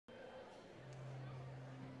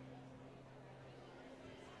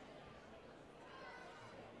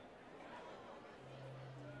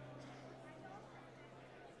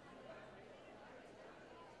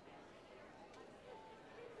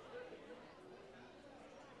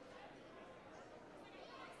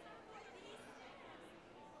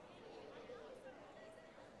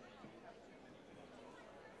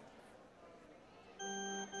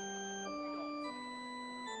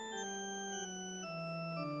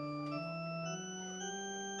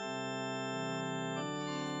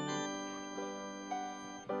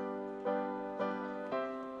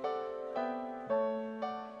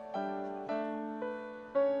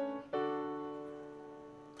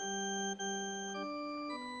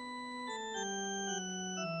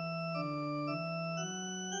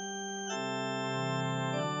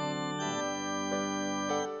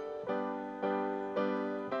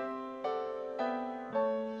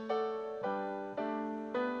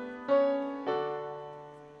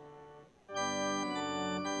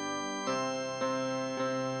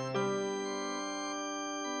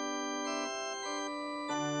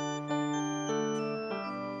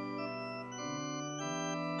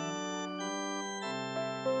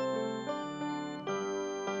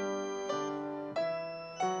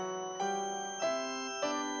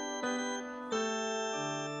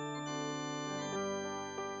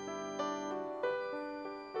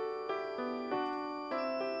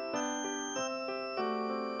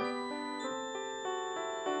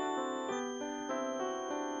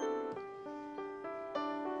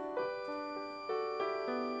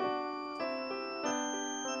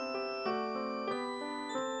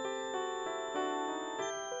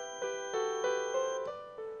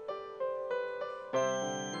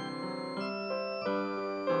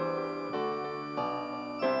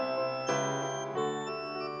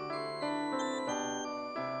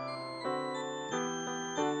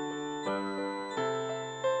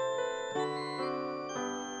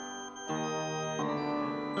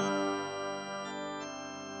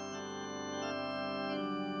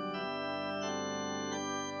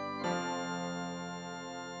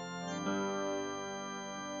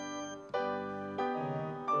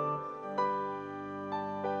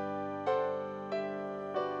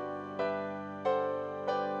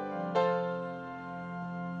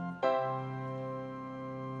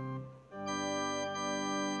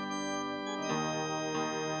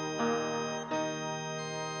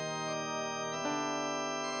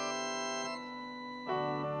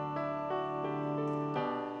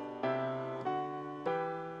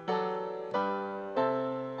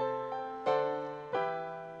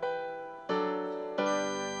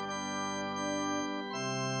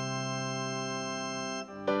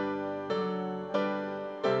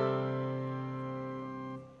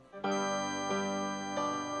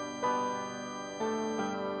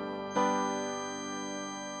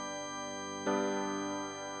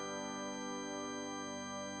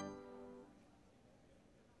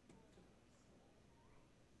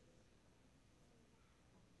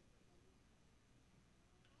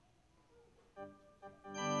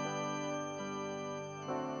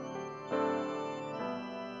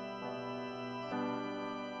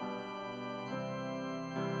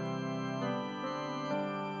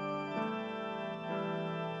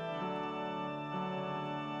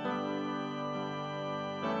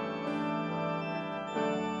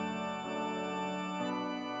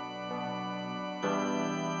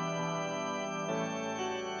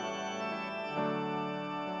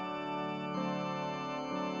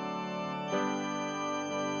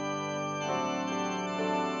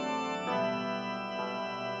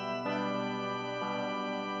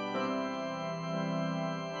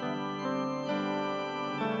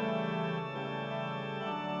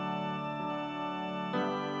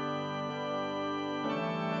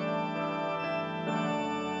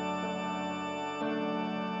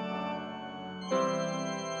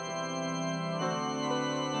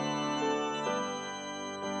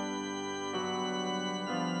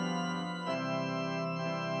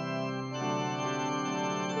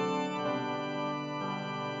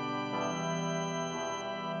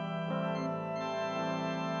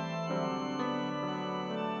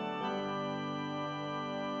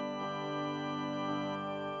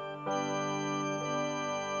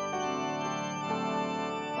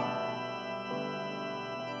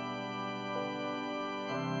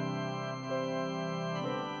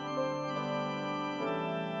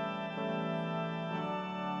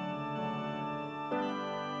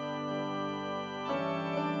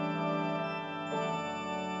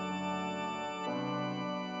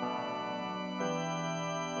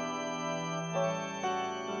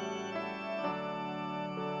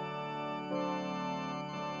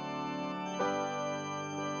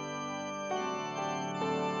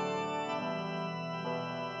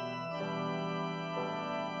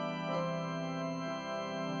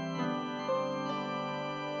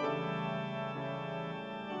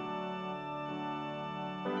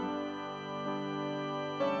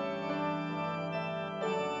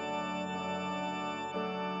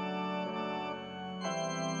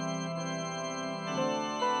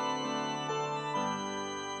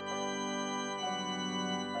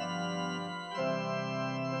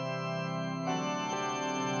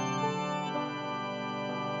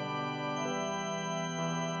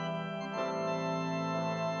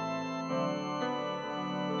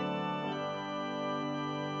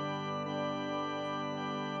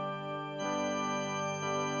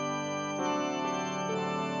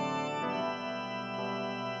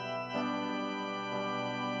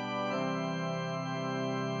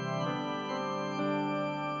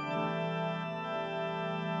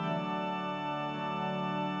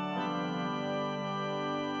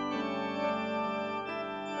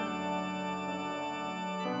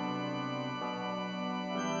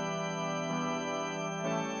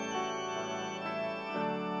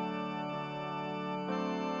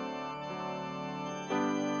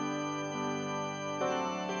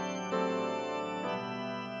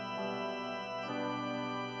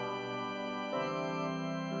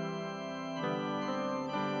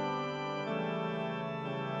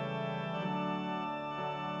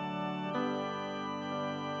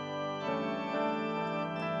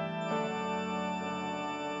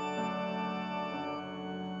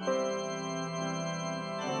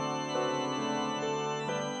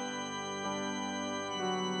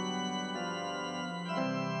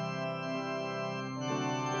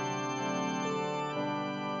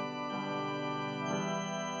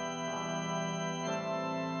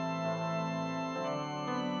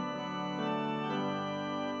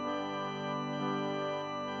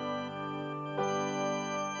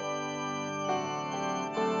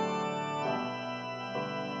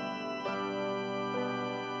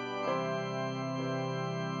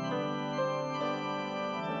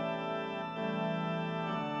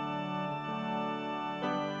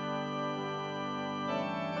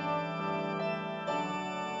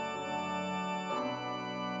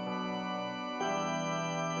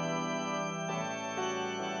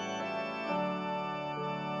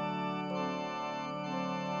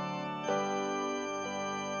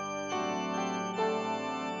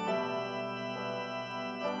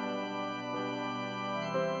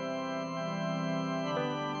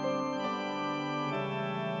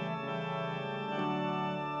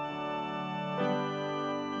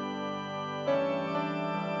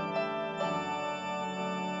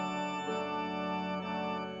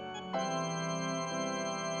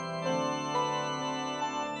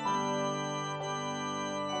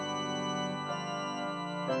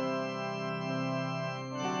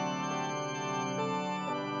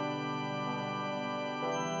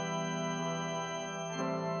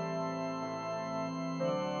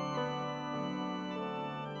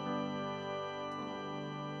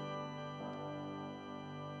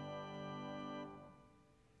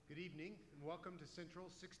Welcome to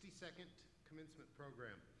Central's 60-second commencement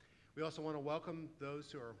program. We also want to welcome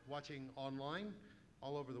those who are watching online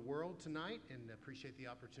all over the world tonight and appreciate the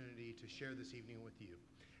opportunity to share this evening with you.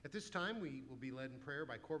 At this time, we will be led in prayer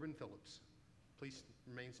by Corbin Phillips. Please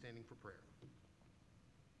remain standing for prayer.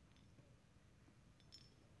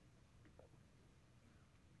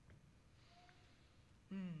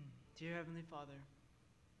 Dear Heavenly Father,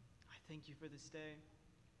 I thank you for this day.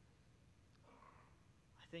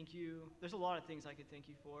 I thank you. There's a lot of things I could thank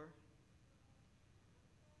you for,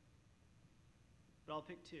 but I'll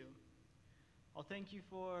pick two. I'll thank you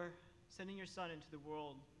for sending your Son into the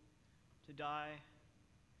world to die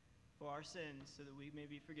for our sins so that we may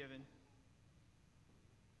be forgiven.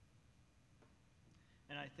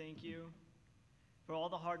 And I thank you for all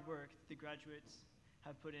the hard work the graduates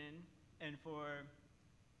have put in, and for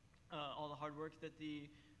all the hard work that the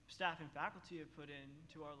staff and faculty have put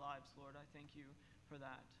into our lives, Lord. I thank you for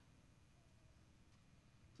that.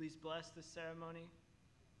 Please bless this ceremony.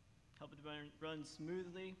 Help it to run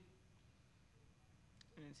smoothly.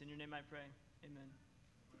 And it's in your name I pray. Amen.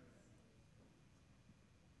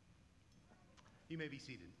 You may be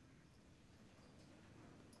seated.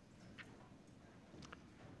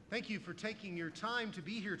 Thank you for taking your time to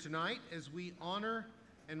be here tonight as we honor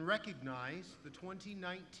and recognize the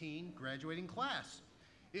 2019 graduating class.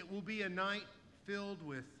 It will be a night filled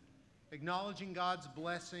with acknowledging God's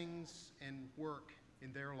blessings and work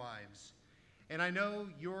in their lives. And I know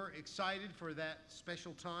you're excited for that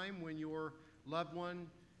special time when your loved one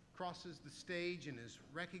crosses the stage and is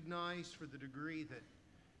recognized for the degree that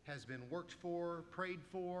has been worked for, prayed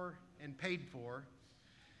for, and paid for.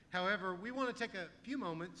 However, we want to take a few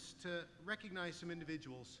moments to recognize some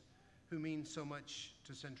individuals who mean so much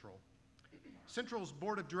to Central. Central's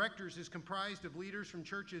board of directors is comprised of leaders from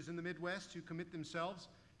churches in the Midwest who commit themselves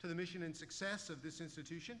to the mission and success of this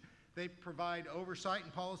institution. They provide oversight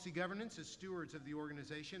and policy governance as stewards of the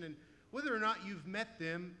organization, and whether or not you've met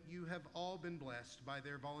them, you have all been blessed by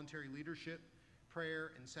their voluntary leadership,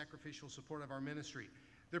 prayer, and sacrificial support of our ministry.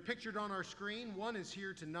 They're pictured on our screen. One is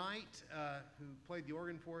here tonight who played the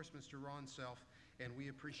organ for us, Mr. Ron Self, and we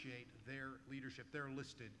appreciate their leadership. They're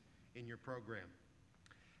listed in your program.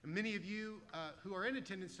 And many of you who are in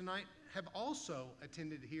attendance tonight have also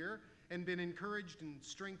attended here and been encouraged and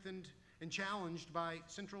strengthened and challenged by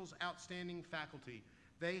Central's outstanding faculty.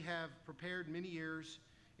 They have prepared many years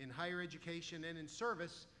in higher education and in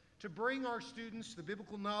service to bring our students the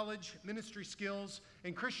biblical knowledge, ministry skills,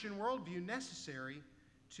 and Christian worldview necessary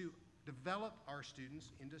to develop our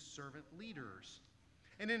students into servant leaders.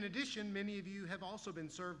 And in addition, many of you have also been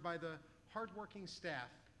served by the hardworking staff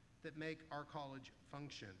that make our college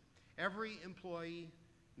function. Every employee,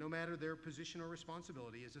 no matter their position or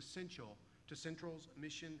responsibility, is essential to Central's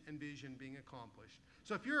mission and vision being accomplished.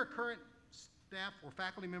 So if you're a current staff or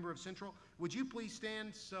faculty member of Central, would you please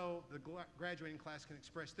stand so the graduating class can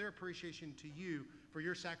express their appreciation to you for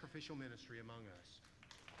your sacrificial ministry among us.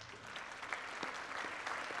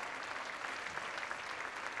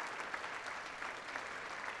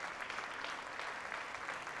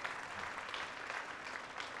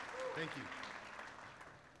 Thank you.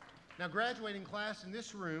 Now, graduating class in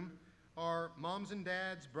this room are moms and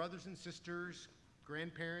dads, brothers and sisters,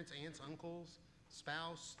 grandparents, aunts, uncles,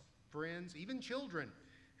 spouse, friends, even children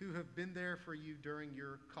who have been there for you during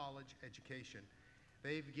your college education.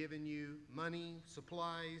 They've given you money,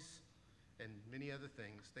 supplies, and many other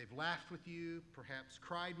things. They've laughed with you, perhaps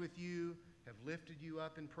cried with you, have lifted you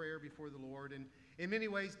up in prayer before the Lord, and in many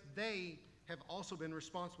ways, they have also been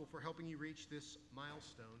responsible for helping you reach this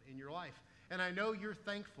milestone in your life. And I know you're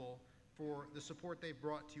thankful for the support they've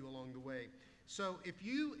brought to you along the way. So if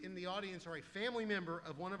you in the audience are a family member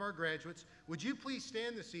of one of our graduates, would you please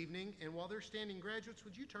stand this evening? And while they're standing, graduates,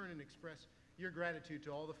 would you turn and express your gratitude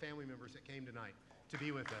to all the family members that came tonight to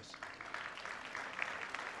be with us?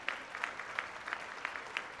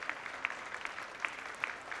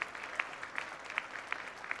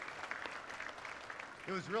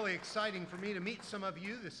 It was really exciting for me to meet some of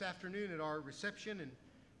you this afternoon at our reception, and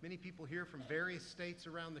many people here from various states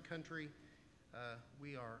around the country.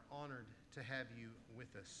 We are honored to have you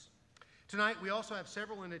with us. Tonight, we also have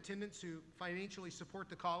several in attendance who financially support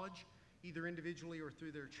the college, either individually or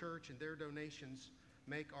through their church, and their donations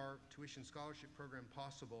make our tuition scholarship program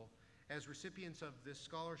possible. As recipients of this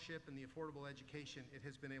scholarship and the affordable education it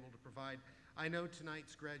has been able to provide, I know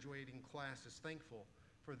tonight's graduating class is thankful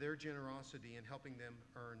for their generosity in helping them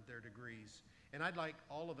earn their degrees. And I'd like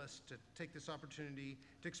all of us to take this opportunity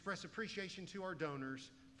to express appreciation to our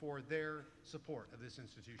donors for their support of this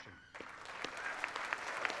institution.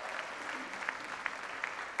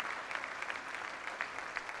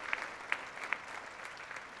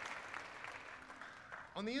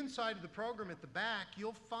 On the inside of the program at the back,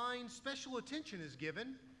 you'll find special attention is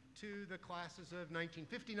given to the classes of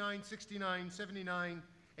 1959, 69, 79,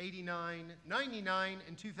 89, 99,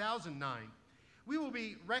 and 2009. We will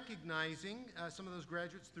be recognizing some of those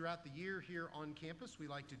graduates throughout the year here on campus. We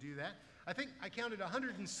like to do that. I think I counted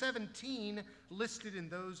 117 listed in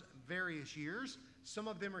those various years. Some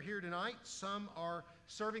of them are here tonight. Some are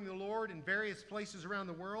serving the Lord in various places around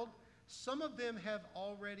the world. Some of them have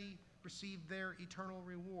already received their eternal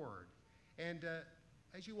reward. And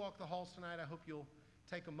as you walk the halls tonight, I hope you'll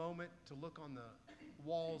take a moment to look on the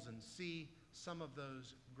walls and see some of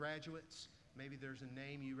those graduates. Maybe there's a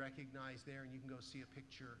name you recognize there, and you can go see a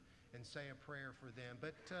picture and say a prayer for them.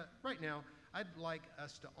 But right now, I'd like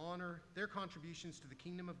us to honor their contributions to the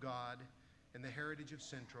kingdom of God and the heritage of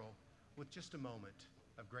Central with just a moment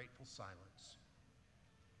of grateful silence.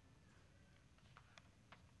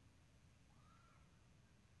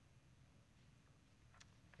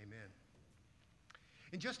 Amen.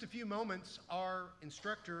 In just a few moments, our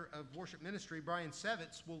instructor of worship ministry, Brian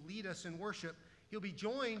Sevitz, will lead us in worship. He'll be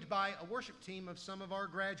joined by a worship team of some of our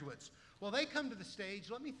graduates. While they come to the stage,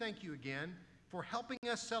 let me thank you again for helping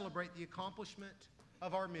us celebrate the accomplishment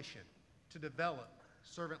of our mission to develop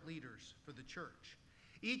servant leaders for the church.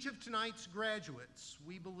 Each of tonight's graduates,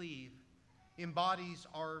 we believe, embodies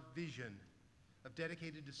our vision of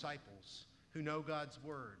dedicated disciples who know God's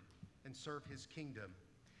word and serve his kingdom.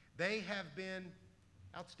 They have been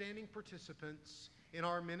outstanding participants in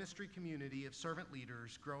our ministry community of servant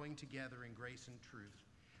leaders growing together in grace and truth.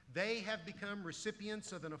 They have become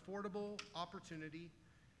recipients of an affordable opportunity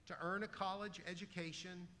to earn a college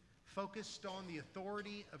education focused on the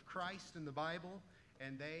authority of Christ and the Bible,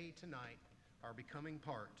 and they tonight are becoming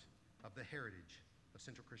part of the heritage of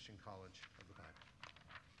Central Christian College of the Bible.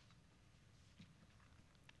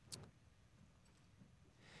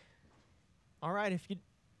 All right,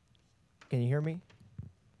 can you hear me?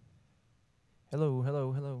 Hello,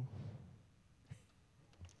 hello, hello.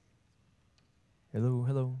 Hello,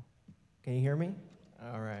 hello. Can you hear me?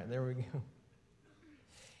 All right, there we go.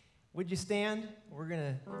 Would you stand? We're going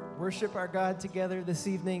to worship our God together this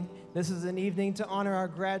evening. This is an evening to honor our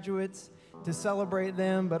graduates, to celebrate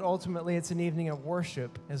them, but ultimately it's an evening of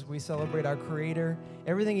worship as we celebrate our Creator,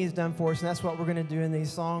 everything He's done for us, and that's what we're going to do in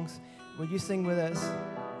these songs. Would you sing with us?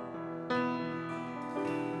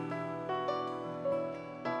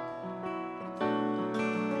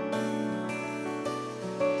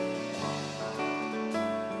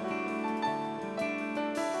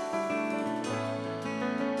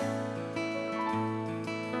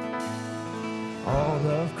 All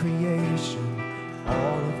of creation,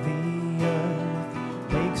 all of the earth,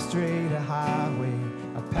 make straight a highway,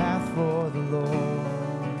 a path for the Lord.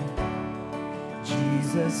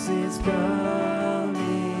 Jesus is coming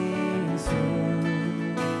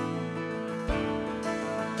soon.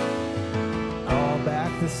 All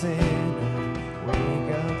back the sinner,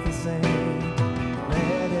 wake up the saint.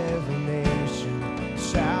 Let every nation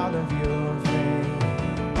shout of your fame.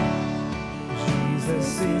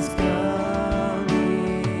 Jesus is coming.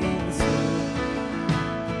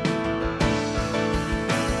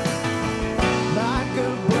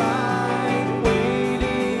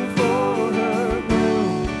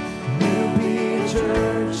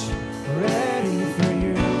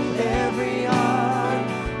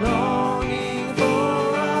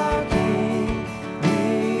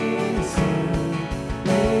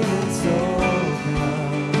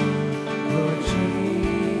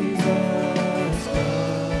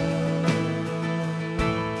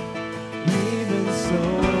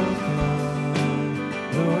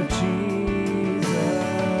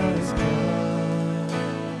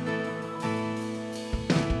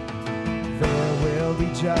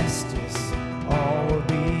 Justice, all will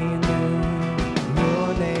be new.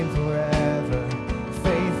 Your name forever,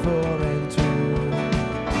 faithful and true.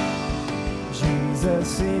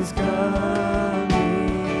 Jesus is coming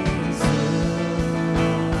soon.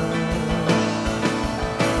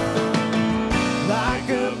 Like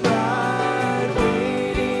a bride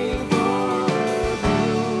waiting for her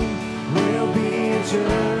groom, we'll be a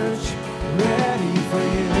church ready for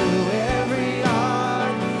you. Every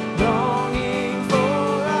heart longing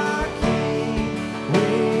for our King, we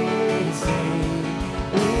sing,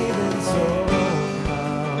 even so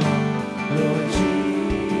come, Lord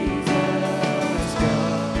Jesus,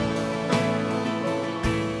 come.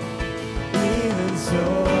 Even so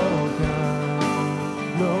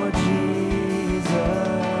come, Lord Jesus,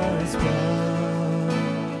 come.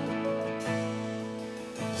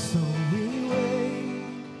 So we wait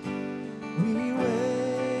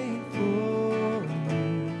for you.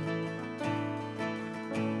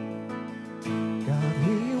 God,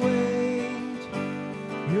 we wait,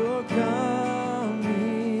 you're coming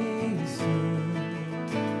soon.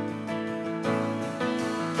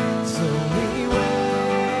 So we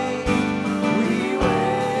wait for you.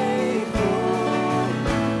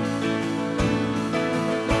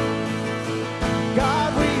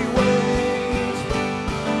 God, we wait,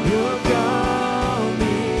 you're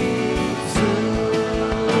coming soon.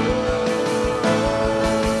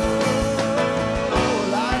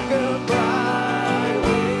 Like a bride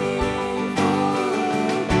waiting for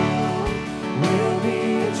her groom, we'll be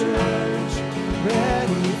a church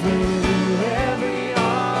ready for you. Every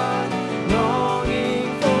heart longing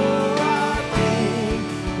for our King,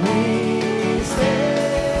 we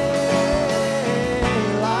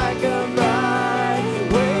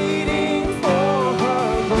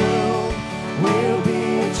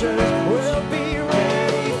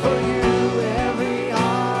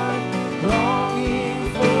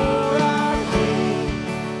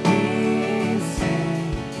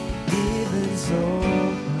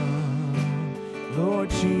Lord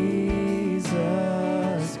Jesus,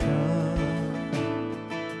 come.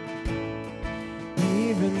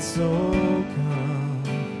 Even so, come,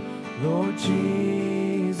 Lord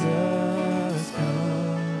Jesus,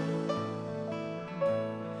 come.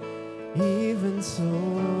 Even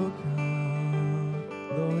so, come,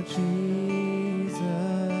 Lord Jesus,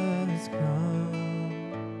 come.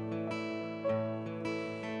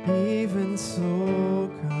 Even so,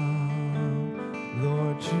 come,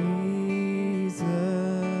 Lord Jesus,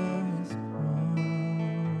 come.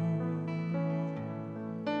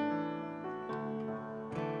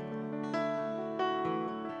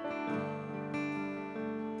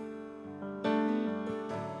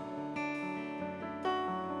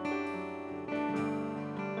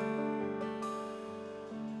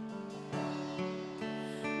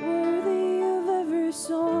 Worthy of every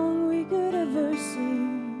song we could ever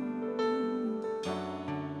sing,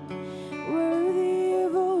 worthy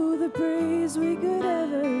of all the praise we could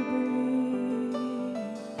ever bring,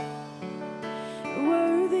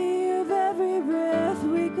 worthy of every breath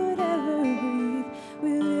we could ever breathe.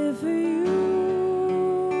 We live for you,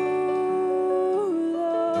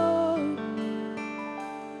 Lord.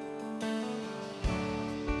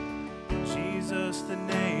 Jesus, the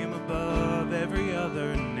name above every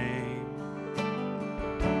other name.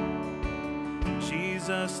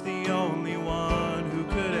 Jesus, the only one who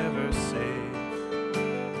could ever save.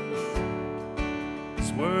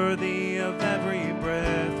 Is worthy of every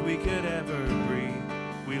breath we could ever breathe.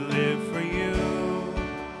 We live for you.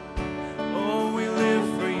 Oh, we live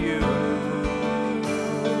for you.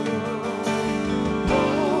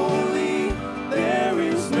 Holy, there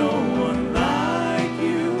is no one like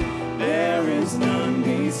you. There is none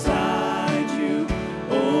beside you.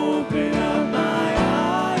 Open up my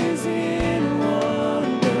eyes in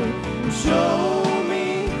wonder. Show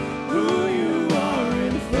me who you are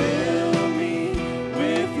and fill me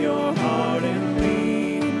with your heart and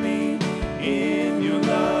lead me in your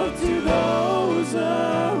love to those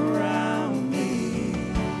around me.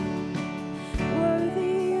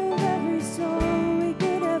 Worthy of every song we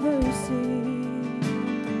could ever sing,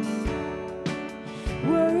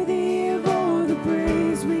 worthy of all the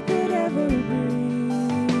praise we could ever bring,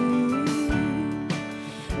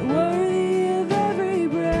 worthy of every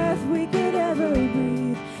breath we could ever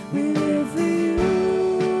breathe. We live for you.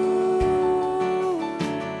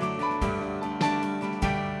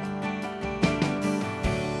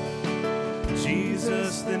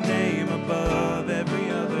 Jesus, the name above every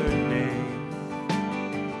other name.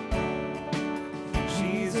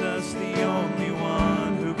 Jesus, the only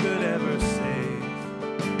one who could ever save.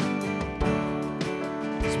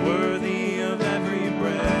 Is worthy of every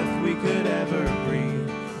breath we could ever breathe.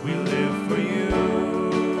 We live for you.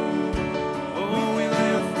 Oh, we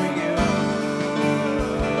live for you.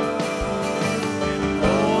 And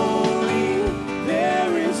holy,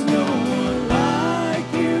 there is no one like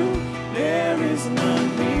you. There is none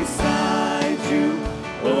beside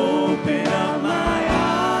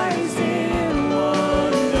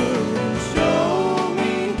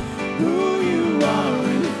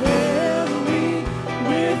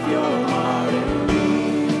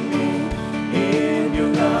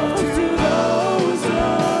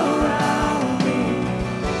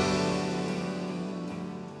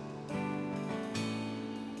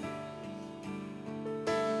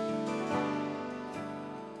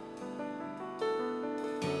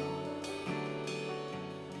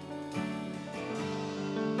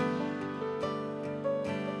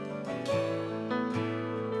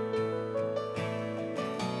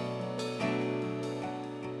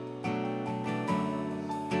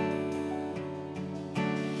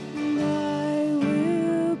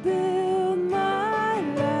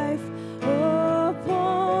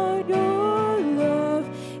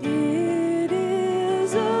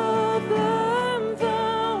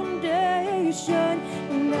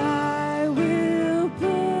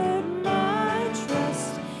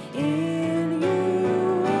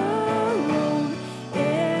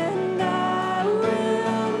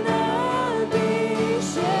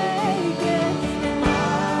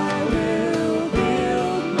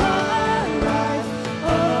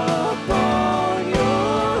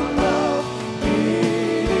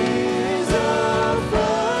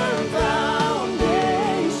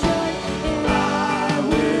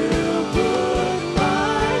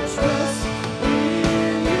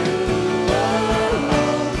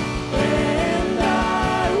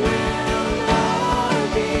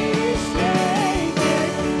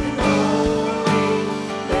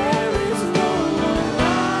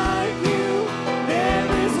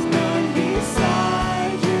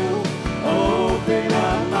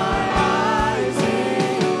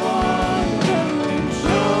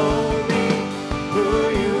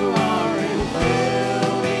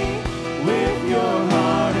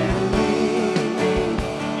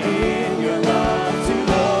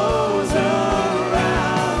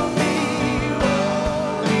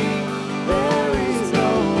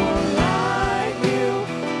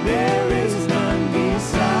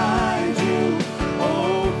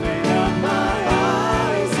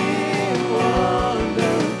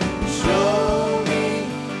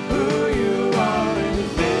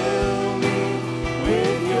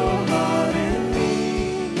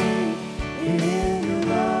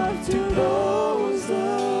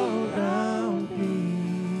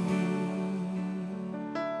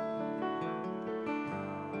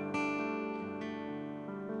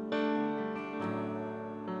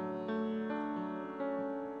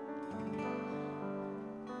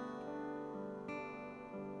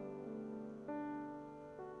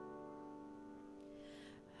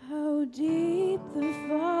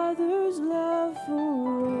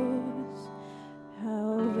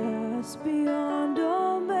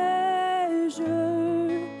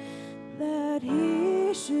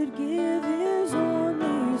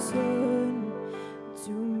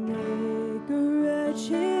much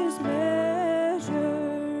his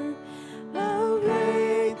measure. How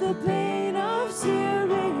great the pain of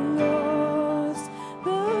searing loss.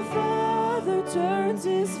 The Father turns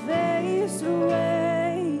his face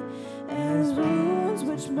away, as wounds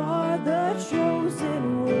which mar the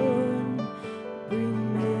chosen one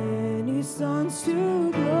bring many sons to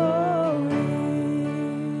glory.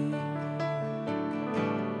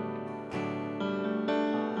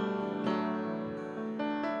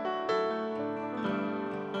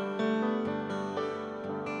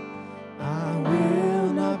 I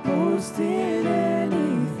will not boast in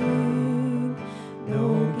anything,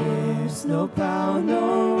 no gifts, no power,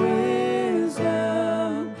 no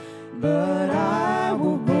wisdom, but I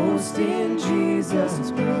will boast in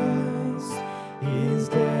Jesus Christ, his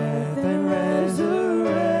death and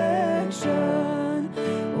resurrection.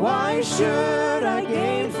 Why should I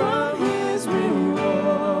gain from his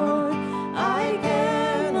reward? I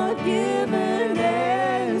cannot give an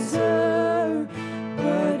answer,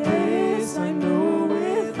 but this I know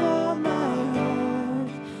with all my heart,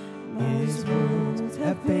 his wounds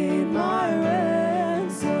have paid my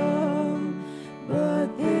ransom.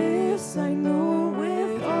 But this I know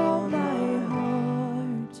with all my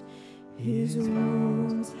heart, his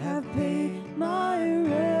wounds have paid my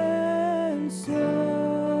ransom.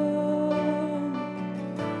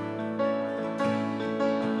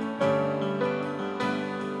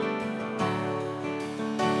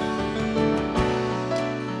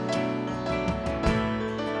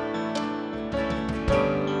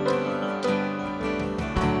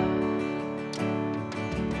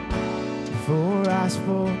 Before I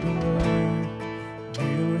spoke the word,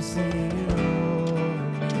 you were singing over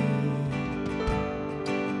me.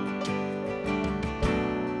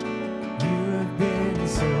 You have been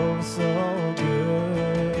so, so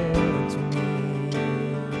good to me.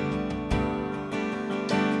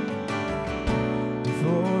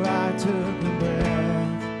 Before I took a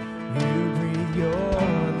breath, you breathed your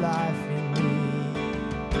life in me.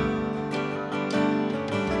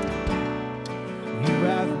 You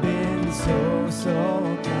have been so, so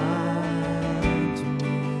kind to me.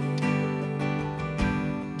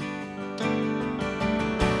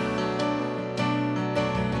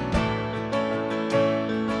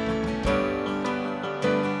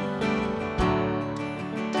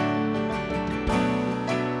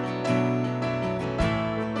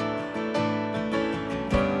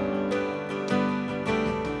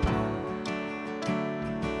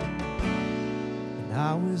 And I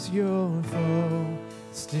was your foe,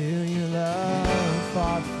 still your love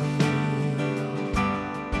fought for me.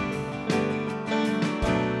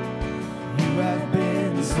 You have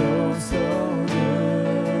been so, so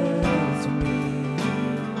good to me.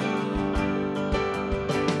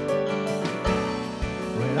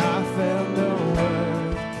 When I felt no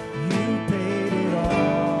worth, you paid it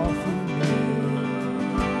all for me.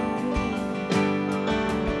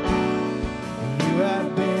 You have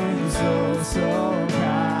been so, so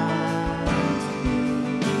kind to me.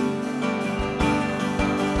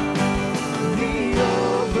 The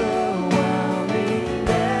overwhelming,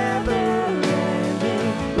 never-ending,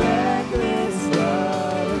 reckless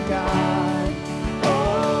love of God.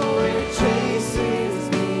 Oh, it chases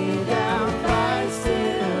me down, fights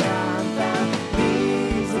till I'm found,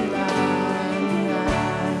 leaves a line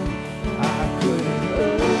behind. I couldn't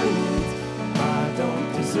earn it, I don't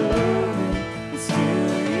deserve it, but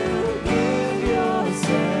still you give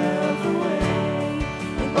yourself away.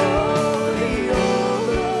 Oh, the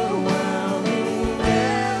overwhelming,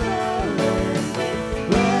 never-ending,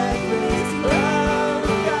 reckless love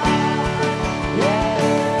of God.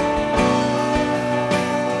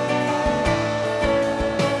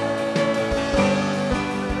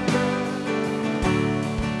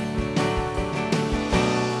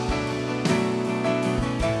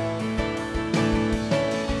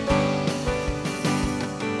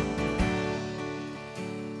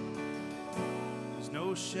 There's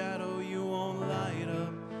no shadow you won't light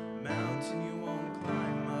up, mountain you won't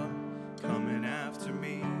climb up, coming after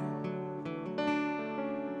me.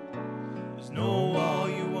 There's no wall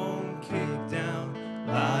you won't kick down,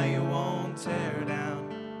 lie you won't tear down,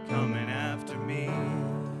 coming after me.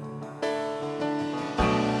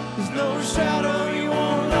 There's no shadow you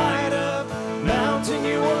won't light up, mountain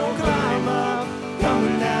you won't climb up,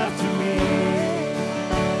 coming after me.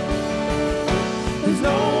 There's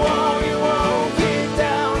no wall you won't kick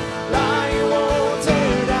down, lie you won't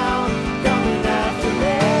tear down, coming after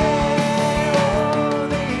me. Oh,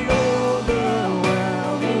 the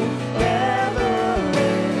overwhelming,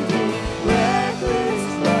 never-ending, reckless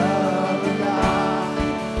love of God.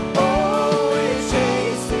 Oh, it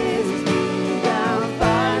chases me down,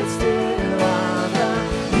 fights till I'm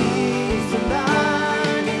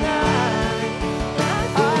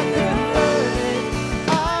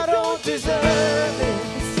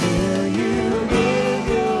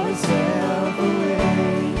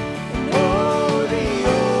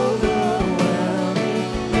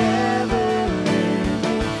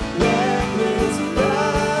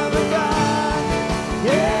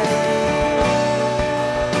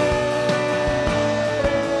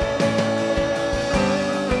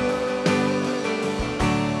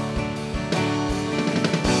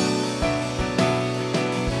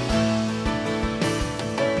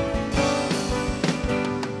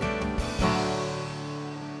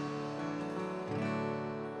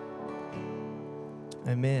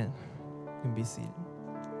Amen. You can be seated.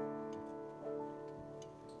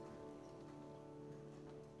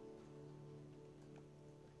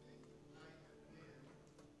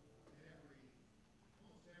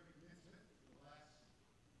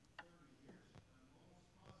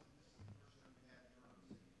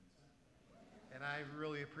 And I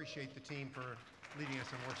really appreciate the team for leading us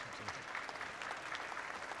in worship tonight.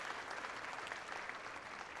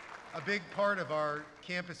 A big part of our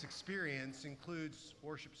campus experience includes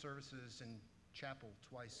worship services and chapel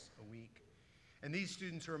twice a week. And these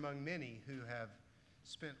students are among many who have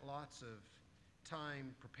spent lots of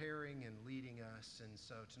time preparing and leading us. And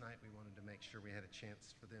so tonight we wanted to make sure we had a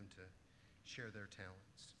chance for them to share their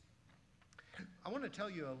talents. I want to tell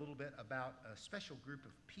you a little bit about a special group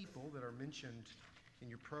of people that are mentioned in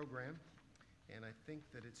your program. And I think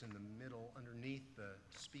that it's in the middle underneath the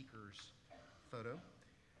speaker's photo.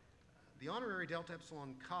 The Honorary Delta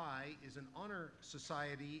Epsilon Chi is an honor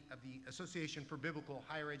society of the Association for Biblical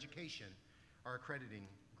Higher Education, our accrediting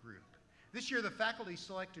group. This year, the faculty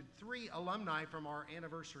selected 3 alumni from our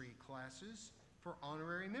anniversary classes for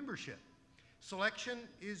honorary membership. Selection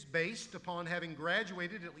is based upon having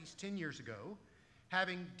graduated at least 10 years ago,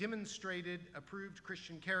 having demonstrated approved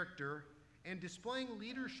Christian character, and displaying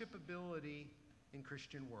leadership ability in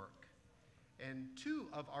Christian work. And 2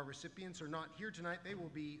 of our recipients are not here tonight. They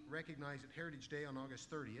will be recognized at Heritage Day on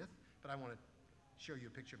August 30th, but I want to show you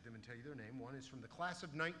a picture of them and tell you their name. One is from the class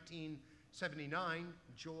of 1979,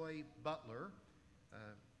 Joy Butler,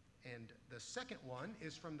 and the second one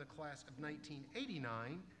is from the class of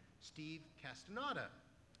 1989, Steve Castaneda.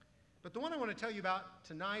 But the one I want to tell you about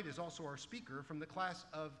tonight is also our speaker from the class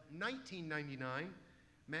of 1999,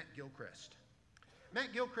 Matt Gilchrist.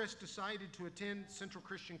 Matt Gilchrist decided to attend Central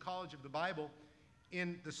Christian College of the Bible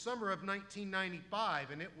in the summer of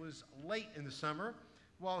 1995, and it was late in the summer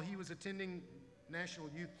while he was attending National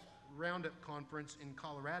Youth Roundup Conference in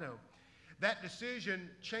Colorado. That decision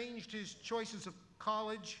changed his choices of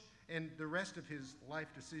college and the rest of his life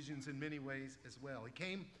decisions in many ways as well. He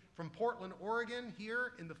came from Portland, Oregon,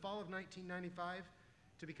 here in the fall of 1995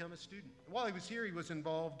 to become a student. While he was here, he was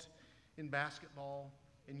involved in basketball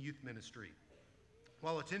and youth ministry.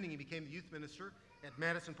 While attending, he became the youth minister at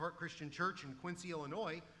Madison Park Christian Church in Quincy,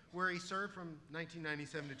 Illinois, where he served from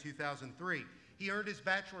 1997 to 2003. He earned his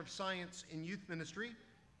Bachelor of Science in Youth Ministry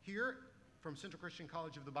here from Central Christian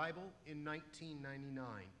College of the Bible in 1999.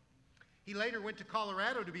 He later went to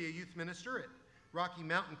Colorado to be a youth minister at Rocky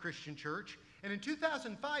Mountain Christian Church, and in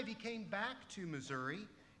 2005 he came back to Missouri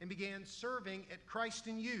and began serving at Christ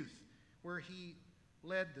in Youth, where he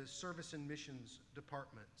led the service and missions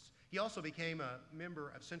departments. He also became a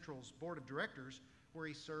member of Central's board of directors, where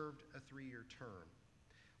he served a 3-year term.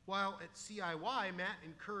 While at CIY, Matt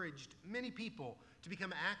encouraged many people to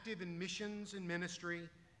become active in missions and ministry,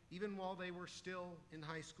 even while they were still in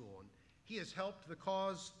high school. And he has helped the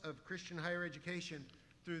cause of Christian higher education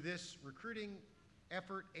through this recruiting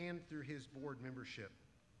effort and through his board membership.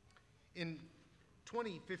 In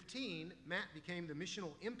 2015, Matt became the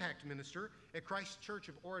missional impact minister at Christ Church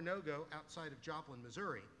of Oronogo outside of Joplin,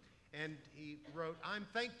 Missouri. And he wrote, "I'm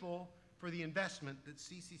thankful for the investment that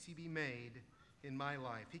CCCB made in my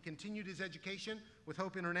life." He continued his education with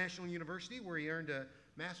Hope International University, where he earned a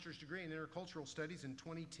master's degree in intercultural studies in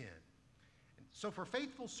 2010. And so for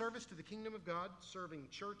faithful service to the kingdom of God, serving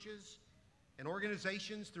churches and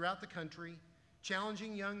organizations throughout the country,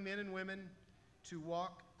 challenging young men and women to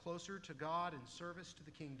walk closer to God and service to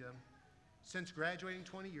the kingdom, since graduating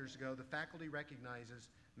 20 years ago, the faculty recognizes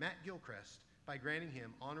Matt Gilchrist by granting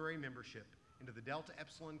him honorary membership into the Delta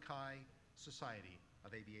Epsilon Chi Society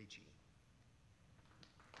of ABHE.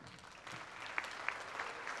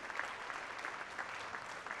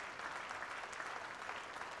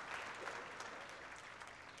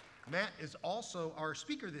 Matt is also our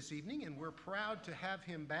speaker this evening, and we're proud to have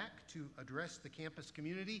him back to address the campus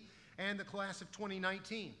community and the class of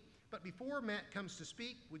 2019. But before Matt comes to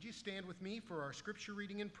speak, would you stand with me for our scripture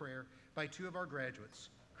reading and prayer by 2 of our graduates,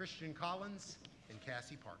 Christian Collins and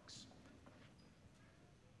Cassie Parks.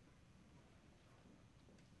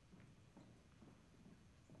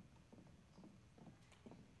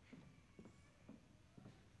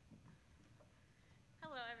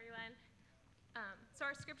 Hello, everyone. So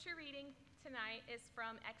our scripture reading tonight is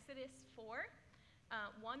from Exodus 4,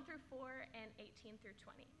 1 through 4 and 18 through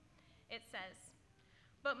 20. It says,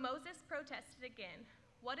 "But Moses protested again.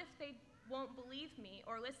 What if they won't believe me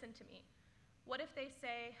or listen to me? What if they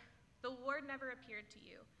say, 'The Lord never appeared to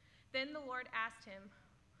you'?" Then the Lord asked him,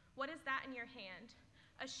 "What is that in your hand?"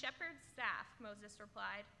 "A shepherd's staff," Moses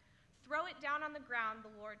replied. "Throw it down on the ground," the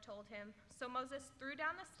Lord told him. So Moses threw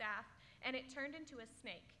down the staff, and it turned into a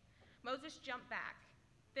snake. Moses jumped back.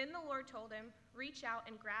 Then the Lord told him, "Reach out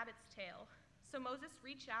and grab its tail." So Moses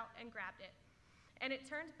reached out and grabbed it, and it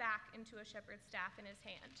turned back into a shepherd's staff in his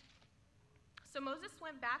hand. So Moses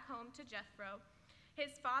went back home to Jethro,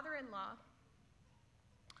 his father-in-law.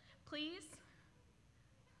 Please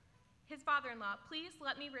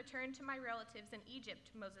let me return to my relatives in Egypt,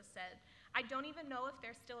 Moses said. I don't even know if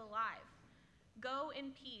they're still alive. Go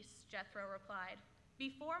in peace, Jethro replied.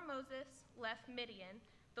 Before Moses left Midian,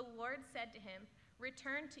 the Lord said to him,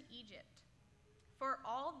 "Return to Egypt, for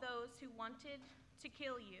all those who wanted to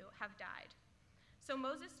kill you have died." So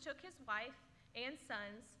Moses took his wife and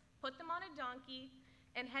sons, put them on a donkey,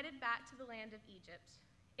 and headed back to the land of Egypt.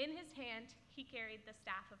 In his hand, he carried the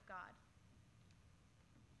staff of God.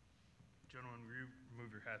 Gentlemen, will you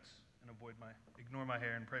remove your hats and ignore my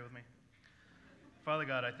hair and pray with me? Father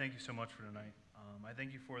God, I thank you so much for tonight. I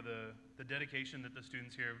thank you for the dedication that the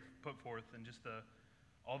students here have put forth and just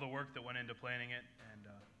all the work that went into planning it. And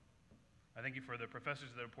I thank you for the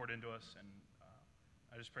professors that have poured into us. And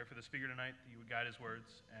I just pray for the speaker tonight that you would guide his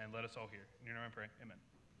words and let us all hear. In your name I pray. Amen.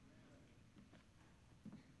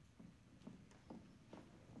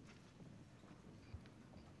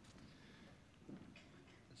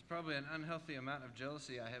 It's probably an unhealthy amount of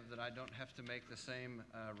jealousy I have that I don't have to make the same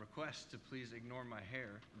request to please ignore my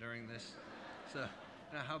hair during this. So,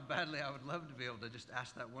 you know, how badly I would love to be able to just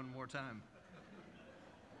ask that one more time.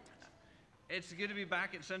 It's good to be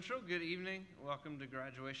back at Central. Good evening. Welcome to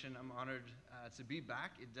graduation. I'm honored to be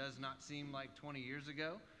back. It does not seem like 20 years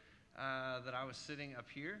ago that I was sitting up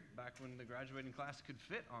here, back when the graduating class could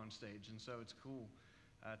fit on stage. And so it's cool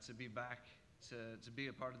to be back, to be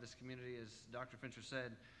a part of this community. As Dr. Fincher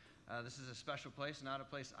said, this is a special place, not a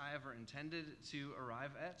place I ever intended to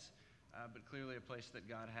arrive at, but clearly a place that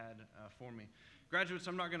God had for me. Graduates,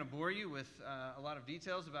 I'm not going to bore you with a lot of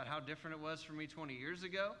details about how different it was for me 20 years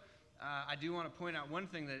ago. I do want to point out one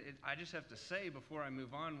thing that I just have to say before I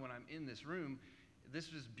move on when I'm in this room.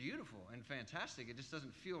 This was beautiful and fantastic. It just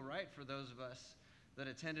doesn't feel right for those of us that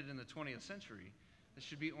attended in the 20th century. This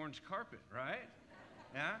should be orange carpet, right?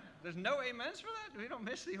 Yeah? There's no amens for that? We don't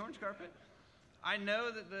miss the orange carpet? I know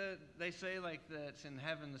that they say like that in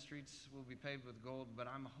heaven the streets will be paved with gold, but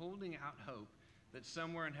I'm holding out hope that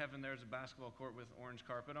somewhere in heaven there's a basketball court with orange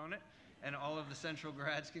carpet on it, and all of the Central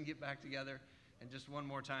grads can get back together and just one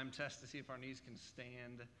more time test to see if our knees can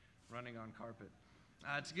stand running on carpet.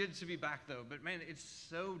 It's good to be back though, but man, it's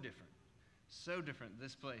so different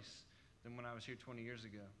this place than when I was here 20 years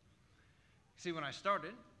ago. See, when I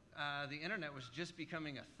started, the internet was just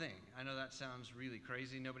becoming a thing. I know that sounds really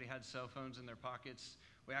crazy. Nobody had cell phones in their pockets.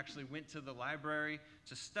 We actually went to the library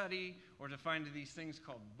to study or to find these things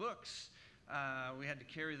called books. We had to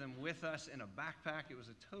carry them with us in a backpack. It was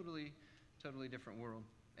a totally different world.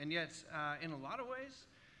 And yet, in a lot of ways,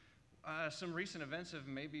 some recent events have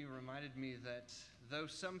maybe reminded me that though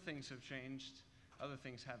some things have changed, other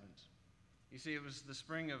things haven't. You see, it was the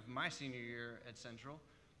spring of my senior year at Central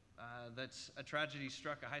that a tragedy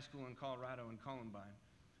struck a high school in Colorado in Columbine,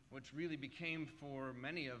 which really became for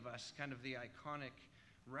many of us kind of the iconic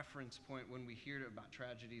reference point when we hear about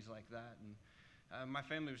tragedies like that. And my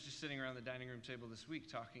family was just sitting around the dining room table this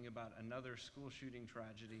week talking about another school shooting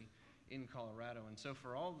tragedy in Colorado. And so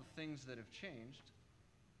for all the things that have changed,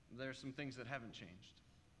 there are some things that haven't changed.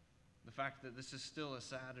 The fact that this is still a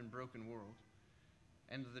sad and broken world,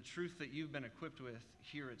 and the truth that you've been equipped with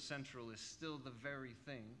here at Central is still the very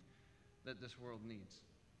thing that this world needs.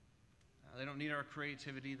 They don't need our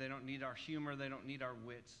creativity, they don't need our humor, they don't need our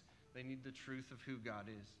wits, they need the truth of who God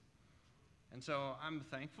is. And so I'm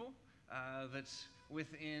thankful that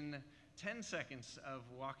within 10 seconds of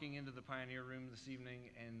walking into the Pioneer Room this evening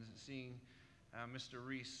and seeing Mr.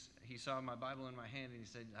 Reese, he saw my Bible in my hand and he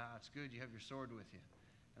said, "It's good, you have your sword with you."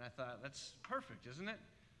 And I thought, that's perfect, isn't it?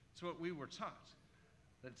 It's what we were taught.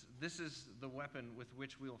 This is the weapon with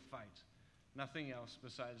which we'll fight. Nothing else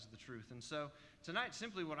besides the truth. And so tonight,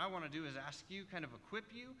 simply what I want to do is ask you, kind of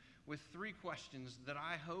equip you with 3 questions that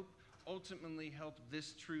I hope ultimately help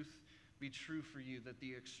this truth be true for you, that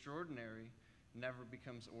the extraordinary never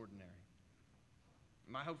becomes ordinary.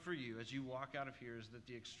 My hope for you as you walk out of here is that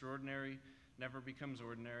the extraordinary never becomes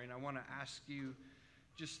ordinary. And I want to ask you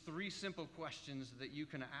just 3 simple questions that you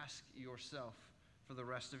can ask yourself for the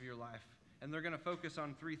rest of your life. And they're going to focus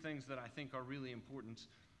on 3 things that I think are really important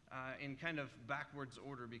in kind of backwards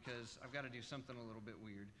order, because I've got to do something a little bit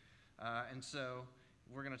weird. And so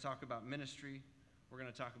we're going to talk about ministry, we're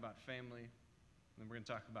going to talk about family, and then we're going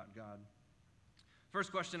to talk about God.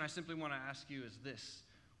 First question I simply want to ask you is this: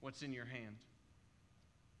 what's in your hand?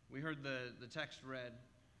 We heard the text read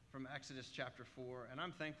from Exodus chapter 4. And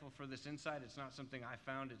I'm thankful for this insight. It's not something I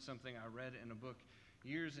found, it's something I read in a book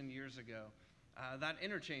years and years ago. That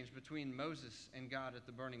interchange between Moses and God at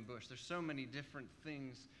the burning bush. There's so many different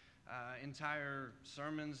things. Entire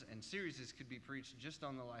sermons and series could be preached just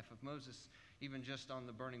on the life of Moses, even just on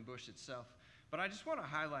the burning bush itself. But I just want to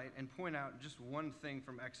highlight and point out just one thing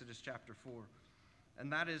from Exodus chapter 4.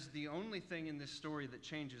 And that is the only thing in this story that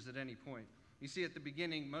changes at any point. You see, at the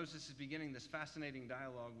beginning, Moses is beginning this fascinating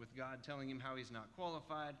dialogue with God, telling him how he's not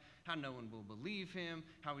qualified, how no one will believe him,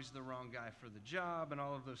 how he's the wrong guy for the job, and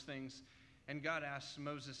all of those things. And God asks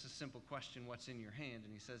Moses a simple question, what's in your hand?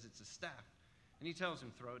 And he says, it's a staff. And he tells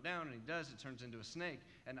him, throw it down, and he does. It turns into a snake.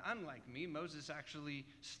 And unlike me, Moses actually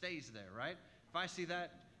stays there, right? If I see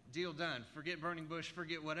that, deal done. Forget burning bush,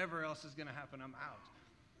 forget whatever else is going to happen, I'm out.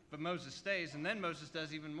 But Moses stays, and then Moses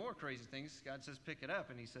does even more crazy things. God says, pick it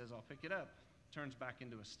up, and he says, I'll pick it up. Turns back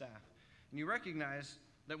into a staff. And you recognize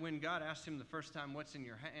that when God asked him the first time, what's in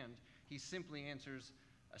your hand, he simply answers,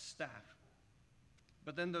 a staff.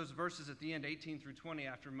 But then those verses at the end, 18 through 20,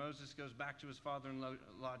 after Moses goes back to his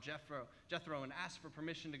father-in-law Jethro and asks for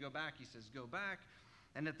permission to go back, he says, go back.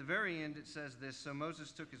 And at the very end, it says this, so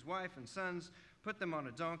Moses took his wife and sons, put them on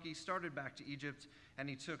a donkey, started back to Egypt, and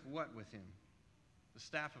he took what with him? The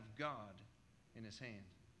staff of God in his hand.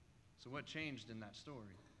 So what changed in that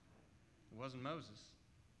story? It wasn't Moses,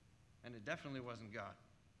 and it definitely wasn't God.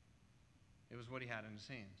 It was what he had in his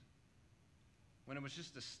hand. When it was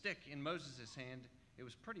just a stick in Moses' hand, it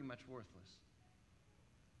was pretty much worthless.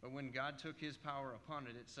 But when God took his power upon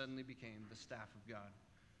it, it suddenly became the staff of God.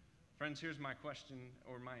 Friends, here's my question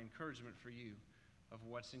or my encouragement for you of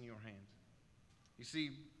what's in your hand. You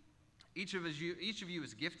see, each of you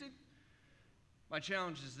is gifted. My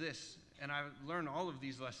challenge is this, and I learned all of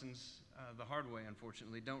these lessons the hard way,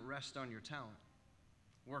 unfortunately. Don't rest on your talent.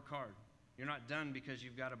 Work hard. You're not done because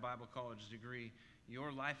you've got a Bible college degree.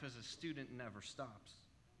 Your life as a student never stops.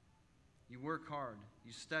 You work hard,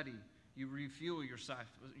 you study, you refuel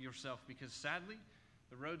yourself because sadly,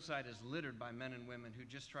 the roadside is littered by men and women who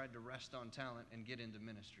just tried to rest on talent and get into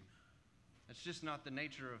ministry. It's just not the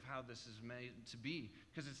nature of how this is made to be,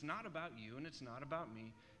 because it's not about you and it's not about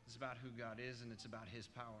me. It's about who God is and it's about his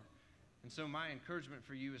power. And so my encouragement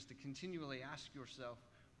for you is to continually ask yourself,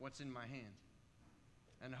 what's in my hand?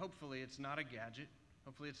 And hopefully it's not a gadget.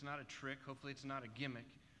 Hopefully it's not a trick. Hopefully it's not a gimmick.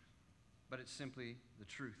 But it's simply the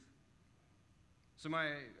truth. So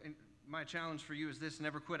my challenge for you is this: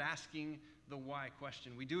 never quit asking the why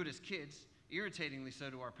question. We do it as kids, irritatingly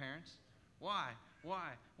so to our parents. Why? Why?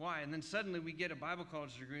 Why? And then suddenly we get a Bible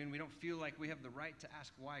college degree and we don't feel like we have the right to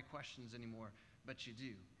ask why questions anymore, but you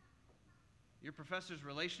do. Your professor's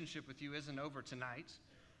relationship with you isn't over tonight.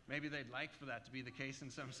 Maybe they'd like for that to be the case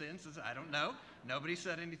in some senses. I don't know. Nobody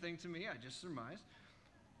said anything to me. I just surmised.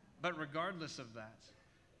 But regardless of that,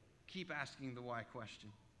 keep asking the why question.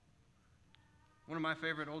 One of my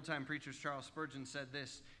favorite old-time preachers, Charles Spurgeon, said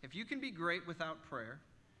this: if you can be great without prayer,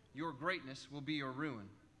 your greatness will be your ruin.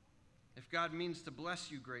 If God means to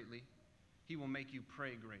bless you greatly, he will make you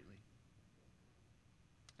pray greatly.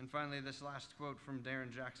 And finally, this last quote from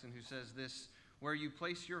Darren Jackson, who says this: where you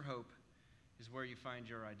place your hope is where you find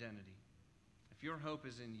your identity. If your hope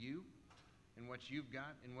is in you, in what you've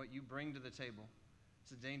got, in what you bring to the table,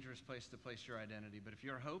 it's a dangerous place to place your identity. But if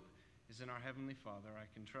your hope is in our Heavenly Father, I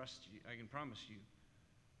can trust you, I can promise you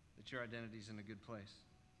that your identity is in a good place.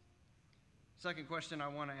 Second question I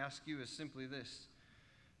want to ask you is simply this: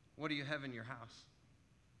 what do you have in your house?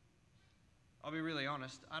 I'll be really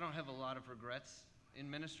honest, I don't have a lot of regrets in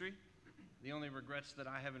ministry. The only regrets that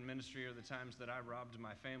I have in ministry are the times that I robbed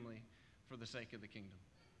my family for the sake of the kingdom.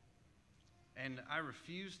 And I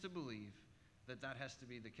refuse to believe that that has to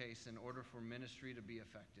be the case in order for ministry to be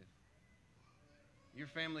effective. Your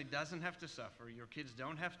family doesn't have to suffer. Your kids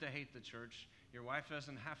don't have to hate the church. Your wife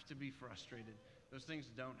doesn't have to be frustrated. Those things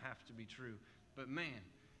don't have to be true. But man,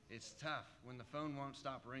 it's tough when the phone won't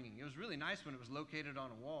stop ringing. It was really nice when it was located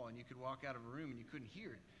on a wall and you could walk out of a room and you couldn't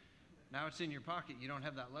hear it. Now it's in your pocket. You don't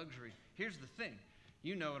have that luxury. Here's the thing.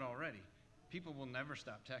 You know it already. People will never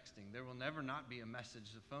stop texting. There will never not be a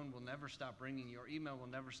message. The phone will never stop ringing. Your email will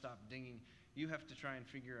never stop dinging. You have to try and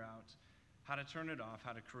figure out how to turn it off,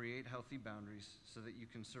 how to create healthy boundaries so that you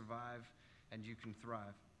can survive and you can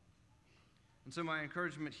thrive. And so my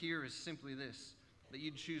encouragement here is simply this: that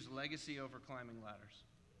you'd choose legacy over climbing ladders.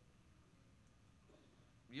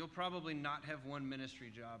 You'll probably not have one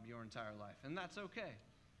ministry job your entire life, and that's okay.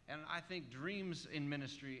 And I think dreams in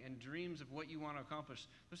ministry and dreams of what you want to accomplish,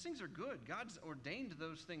 those things are good. God's ordained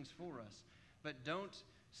those things for us. But don't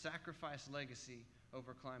sacrifice legacy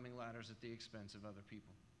over climbing ladders at the expense of other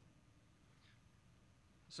people.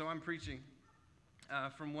 So I'm preaching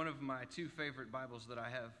from one of my two favorite Bibles that I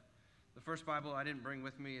have. The first Bible I didn't bring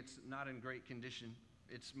with me. It's not in great condition.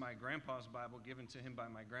 It's my grandpa's Bible given to him by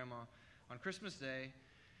my grandma on Christmas Day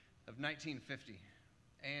of 1950.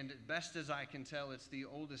 And best as I can tell, it's the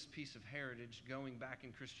oldest piece of heritage going back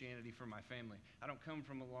in Christianity for my family. I don't come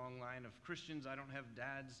from a long line of Christians. I don't have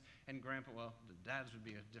dads and grandpa. Well, the dads would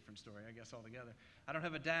be a different story, I guess, altogether. I don't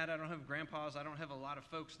have a dad. I don't have grandpas. I don't have a lot of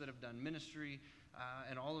folks that have done ministry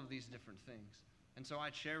and all of these different things. And so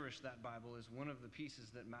I cherish that Bible as one of the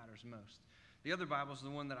pieces that matters most. The other Bible is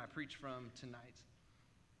the one that I preach from tonight.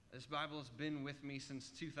 This Bible has been with me since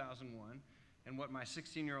 2001. And what my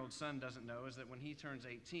 16-year-old son doesn't know is that when he turns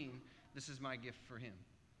 18, this is my gift for him.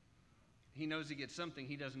 He knows he gets something.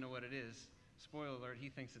 He doesn't know what it is. Spoiler alert, he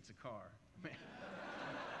thinks it's a car. Man.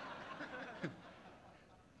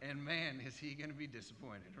 And man, is he going to be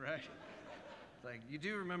disappointed, right? Like, you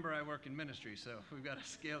do remember I work in ministry, so we've got to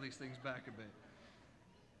scale these things back a bit.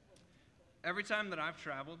 Every time that I've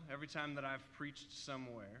traveled, every time that I've preached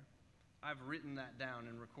somewhere, I've written that down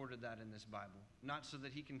and recorded that in this Bible. Not so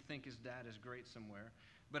that he can think his dad is great somewhere,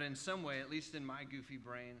 but in some way, at least in my goofy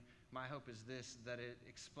brain, my hope is this, that it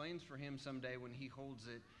explains for him someday when he holds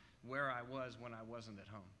it where I was when I wasn't at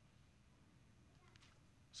home.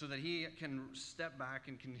 So that he can step back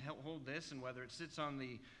and can hold this, and whether it sits on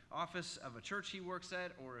the office of a church he works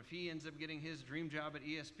at, or if he ends up getting his dream job at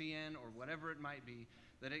ESPN, or whatever it might be,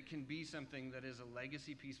 that it can be something that is a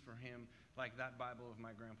legacy piece for him, like that Bible of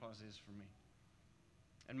my grandpa's is for me.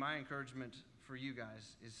 And my encouragement for you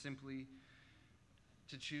guys is simply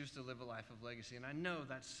to choose to live a life of legacy. And I know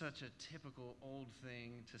that's such a typical old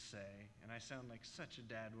thing to say, and I sound like such a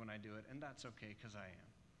dad when I do it, and that's okay, because I am.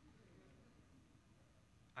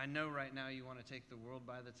 I know right now you want to take the world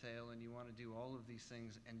by the tail, and you want to do all of these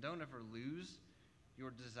things, and don't ever lose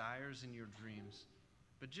your desires and your dreams.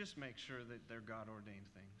 But just make sure that they're God-ordained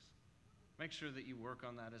things. Make sure that you work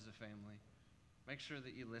on that as a family. Make sure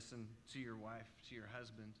that you listen to your wife, to your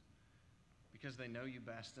husband, because they know you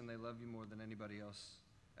best and they love you more than anybody else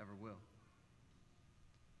ever will.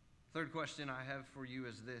 Third question I have for you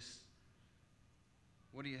is this.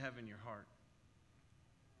 What do you have in your heart?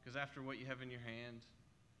 Because after what you have in your hand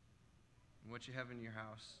and what you have in your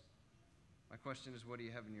house, my question is, what do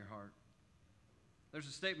you have in your heart? There's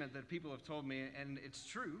a statement that people have told me, and it's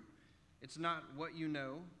true. It's not what you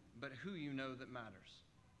know, but who you know that matters.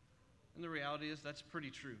 And the reality is that's pretty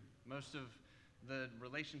true. Most of the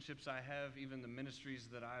relationships I have, even the ministries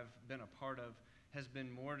that I've been a part of, has been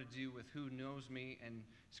more to do with who knows me and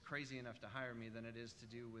is crazy enough to hire me than it is to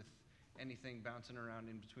do with anything bouncing around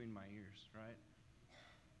in between my ears, right?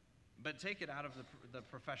 But take it out of the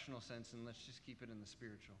professional sense and let's just keep it in the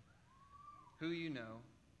spiritual. Who you know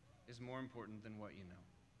is more important than what you know.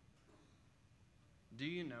 Do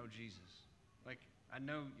you know Jesus? Like, I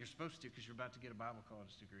know you're supposed to because you're about to get a Bible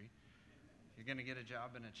college degree. You're going to get a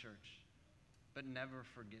job in a church. But never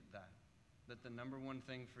forget that the number one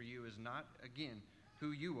thing for you is not, again,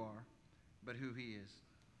 who you are, but who he is.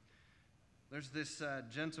 There's this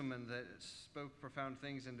gentleman that spoke profound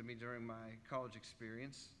things into me during my college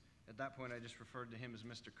experience. At that point, I just referred to him as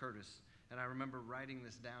Mr. Curtis. And I remember writing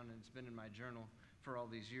this down, and it's been in my journal for all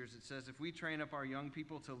these years. It says, if we train up our young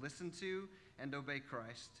people to listen to and obey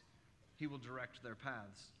Christ, he will direct their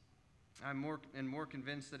paths. I'm more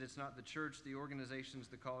convinced that it's not the church, the organizations,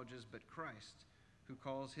 the colleges, but Christ who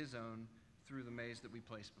calls his own through the maze that we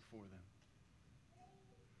place before them.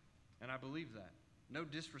 And I believe that. No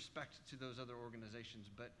disrespect to those other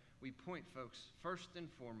organizations, but we point folks first and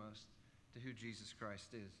foremost to who Jesus Christ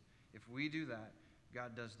is. If we do that,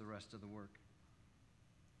 God does the rest of the work.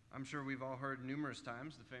 I'm sure we've all heard numerous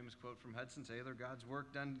times the famous quote from Hudson Taylor, God's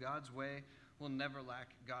work done God's way will never lack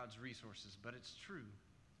God's resources. But it's true.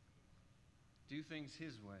 Do things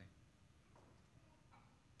his way.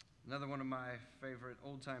 Another one of my favorite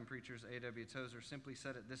old-time preachers, A.W. Tozer, simply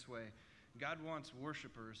said it this way, God wants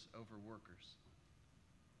worshipers over workers.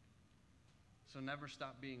 So never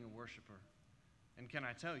stop being a worshiper. And can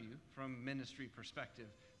I tell you, from ministry perspective,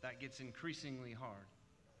 that gets increasingly hard.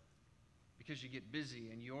 Because you get busy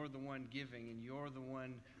and you're the one giving and you're the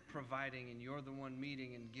one providing and you're the one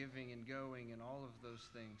meeting and giving and going and all of those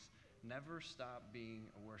things. Never stop being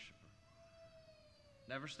a worshiper.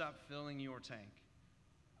 Never stop filling your tank.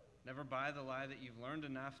 Never buy the lie that you've learned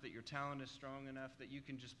enough, that your talent is strong enough, that you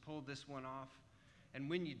can just pull this one off. And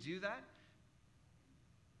when you do that,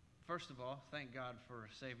 first of all, thank God for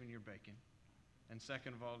saving your bacon. And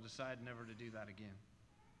second of all, decide never to do that again.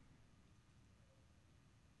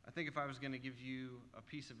 I think if I was going to give you a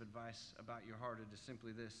piece of advice about your heart, it is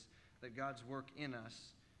simply this, that God's work in us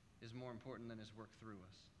is more important than his work through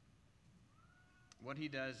us. What he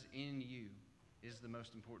does in you is the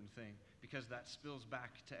most important thing, because that spills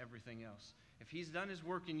back to everything else. If he's done his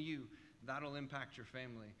work in you, that'll impact your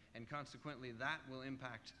family, and consequently, that will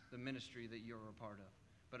impact the ministry that you're a part of.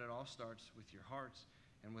 But it all starts with your hearts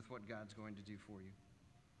and with what God's going to do for you.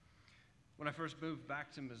 When I first moved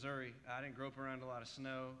back to Missouri, I didn't grow up around a lot of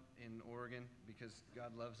snow in Oregon because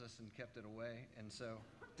God loves us and kept it away, and so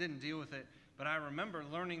didn't deal with it. But I remember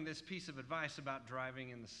learning this piece of advice about driving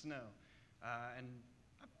in the snow. And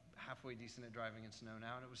I'm halfway decent at driving in snow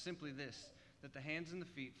now, and it was simply this, that the hands and the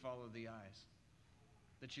feet follow the eyes.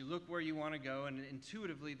 That you look where you want to go, and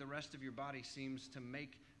intuitively the rest of your body seems to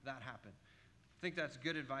make that happen. I think that's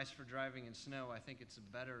good advice for driving in snow. I think it's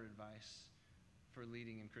better advice for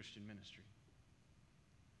leading in Christian ministry.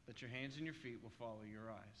 That your hands and your feet will follow your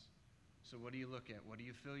eyes. So what do you look at? What do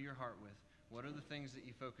you fill your heart with? What are the things that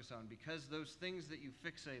you focus on? Because those things that you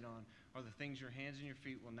fixate on are the things your hands and your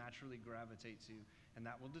feet will naturally gravitate to, and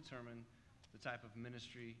that will determine the type of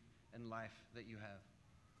ministry and life that you have.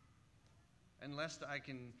 And lest I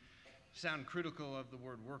can sound critical of the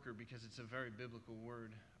word worker, because it's a very biblical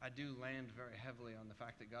word, I do land very heavily on the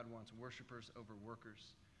fact that God wants worshipers over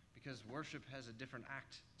workers, because worship has a different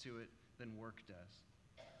act to it than work does.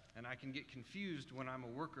 And I can get confused when I'm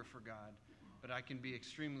a worker for God, but I can be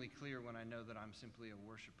extremely clear when I know that I'm simply a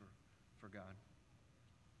worshiper for God.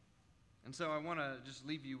 And so I want to just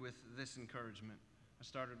leave you with this encouragement. I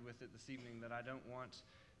started with it this evening, that I don't want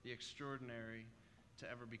the extraordinary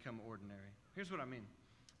to ever become ordinary. Here's what I mean.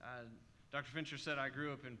 Dr. Fincher said I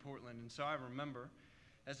grew up in Portland, and so I remember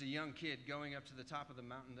as a young kid going up to the top of the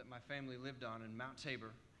mountain that my family lived on in Mount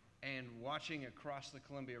Tabor and watching across the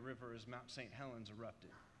Columbia River as Mount St. Helens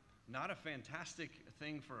erupted. Not a fantastic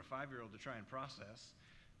thing for a 5-year-old to try and process.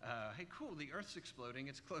 Hey, cool, the Earth's exploding.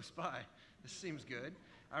 It's close by. This seems good.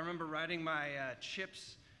 I remember riding my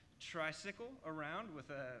Chips tricycle around with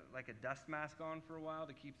a dust mask on for a while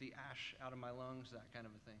to keep the ash out of my lungs, that kind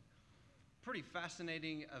of a thing. Pretty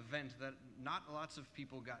fascinating event that not lots of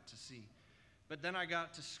people got to see. But then I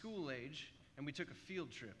got to school age, and we took a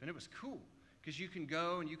field trip, and it was cool. Because you can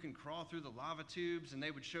go and you can crawl through the lava tubes, and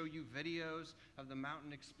they would show you videos of the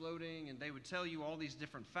mountain exploding, and they would tell you all these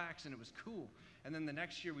different facts, and it was cool. And then the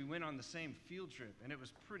next year we went on the same field trip, and it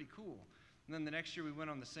was pretty cool. And then the next year we went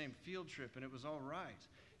on the same field trip, and it was all right.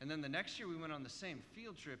 And then the next year we went on the same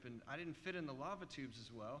field trip, and I didn't fit in the lava tubes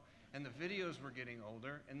as well, and the videos were getting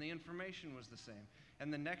older, and the information was the same.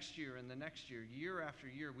 And the next year, year after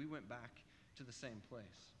year, we went back to the same place.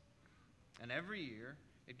 And every year,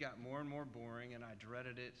 it got more and more boring, and I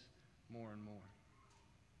dreaded it more and more.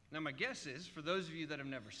 Now, my guess is, for those of you that have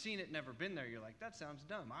never seen it, never been there, you're like, that sounds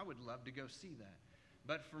dumb. I would love to go see that.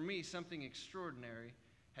 But for me, something extraordinary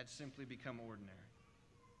had simply become ordinary.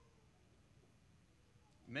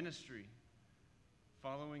 Ministry,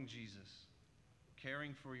 following Jesus,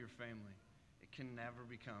 caring for your family, it can never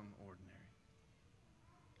become ordinary.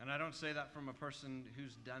 And I don't say that from a person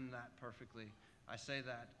who's done that perfectly. I say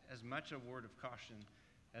that as much a word of caution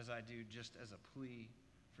as I do just as a plea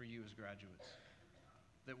for you as graduates.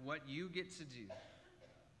 That what you get to do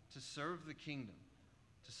to serve the kingdom,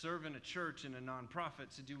 to serve in a church, in a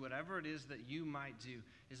nonprofit, to do whatever it is that you might do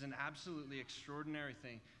is an absolutely extraordinary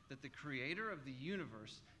thing. That the creator of the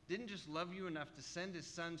universe didn't just love you enough to send his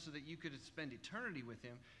son so that you could spend eternity with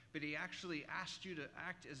him, but he actually asked you to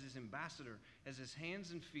act as his ambassador, as his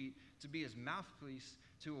hands and feet, to be his mouthpiece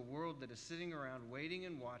to a world that is sitting around waiting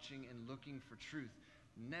and watching and looking for truth.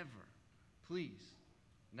 Never, please,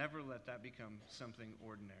 never let that become something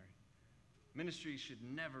ordinary. Ministry should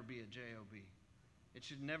never be a job. It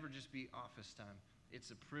should never just be office time.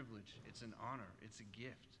 It's a privilege. It's an honor. It's a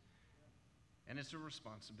gift. And it's a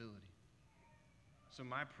responsibility. So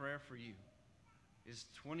my prayer for you is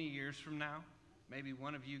 20 years from now, maybe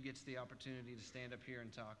one of you gets the opportunity to stand up here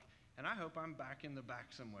and talk. And I hope I'm back in the back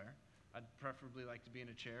somewhere. I'd preferably like to be in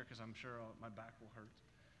a chair because I'm sure my back will hurt,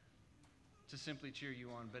 to simply cheer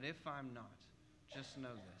you on. But if I'm not, just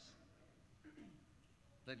know this,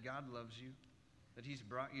 that God loves you, that he's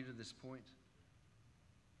brought you to this point,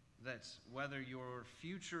 that whether your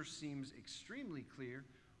future seems extremely clear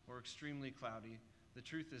or extremely cloudy, the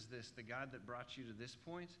truth is this: the God that brought you to this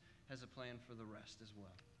point has a plan for the rest as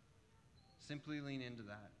well. Simply lean into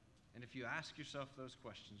that. And if you ask yourself those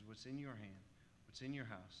questions, what's in your hand, what's in your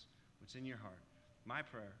house, what's in your heart, my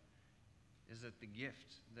prayer is that the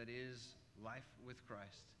gift that is life with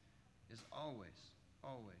Christ is always,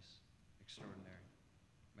 always extraordinary.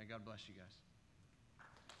 May God bless you guys.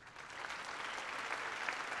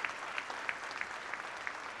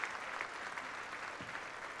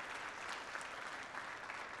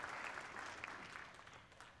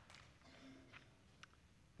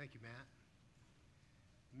 Thank you, Matt.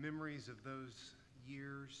 Memories of those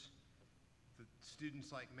years, the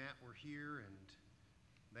students like Matt were here and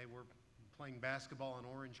they were playing basketball on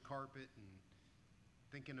orange carpet and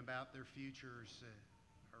thinking about their futures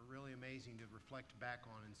are really amazing to reflect back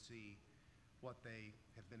on and see what they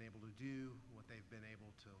have been able to do, what they've been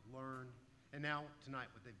able to learn, and now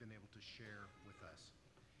tonight what they've been able to share with us.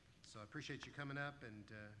 So I appreciate you coming up and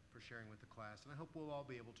for sharing with the class, and I hope we'll all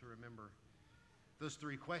be able to remember those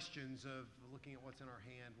three questions of looking at what's in our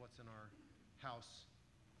hand, what's in our house,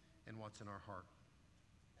 and what's in our heart.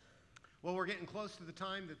 Well, we're getting close to the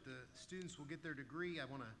time that the students will get their degree. I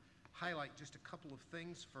want to highlight just a couple of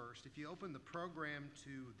things first. If you open the program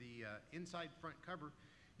to the inside front cover,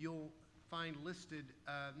 you'll find listed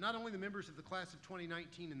not only the members of the class of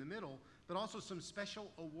 2019 in the middle, but also some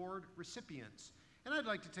special award recipients. And I'd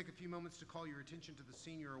like to take a few moments to call your attention to the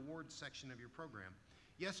senior awards section of your program.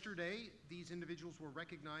 Yesterday, these individuals were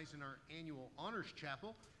recognized in our annual Honors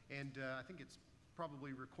Chapel, and I think it's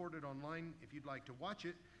probably recorded online if you'd like to watch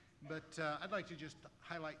it. But I'd like to just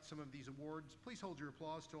highlight some of these awards. Please hold your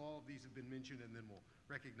applause till all of these have been mentioned, and then we'll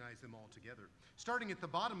recognize them all together. Starting at the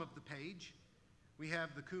bottom of the page, we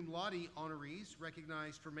have the cum laude honorees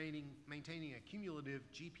recognized for maintaining a cumulative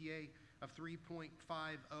GPA of 3.50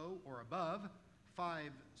 or above.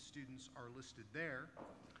 5 students are listed there.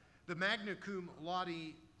 The magna cum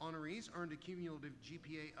laude honorees earned a cumulative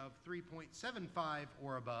GPA of 3.75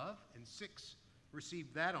 or above, and 6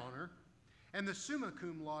 received that honor. And the summa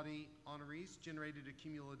cum laude honorees generated a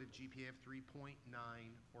cumulative GPA of 3.9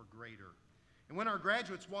 or greater. And when our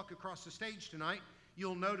graduates walk across the stage tonight,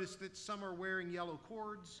 you'll notice that some are wearing yellow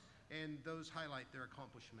cords, and those highlight their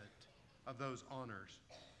accomplishment of those honors.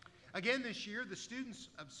 Again this year, the students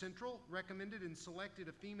of Central recommended and selected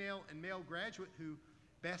a female and male graduate who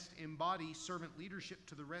best embody servant leadership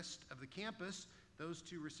to the rest of the campus. Those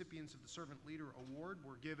 2 recipients of the Servant Leader Award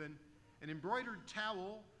were given an embroidered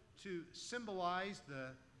towel to symbolize the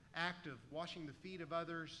act of washing the feet of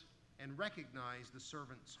others and recognize the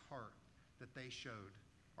servant's heart that they showed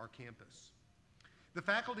our campus. The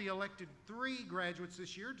faculty elected 3 graduates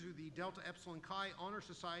this year to the Delta Epsilon Chi Honor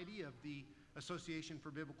Society of the Association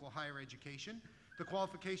for Biblical Higher Education. The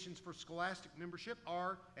qualifications for scholastic membership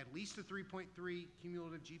are at least a 3.3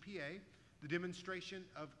 cumulative GPA, the demonstration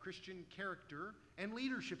of Christian character and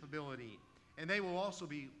leadership ability, and they will also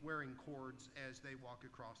be wearing cords as they walk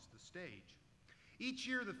across the stage. Each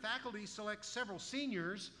year, the faculty selects several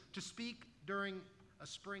seniors to speak during a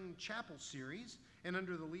spring chapel series, and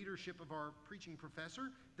under the leadership of our preaching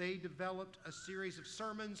professor, they developed a series of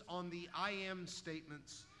sermons on the I am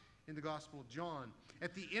statements in the Gospel of John.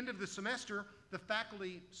 At the end of the semester, the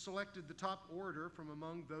faculty selected the top orator from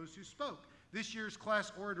among those who spoke. This year's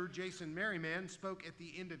class orator, Jason Merriman, spoke at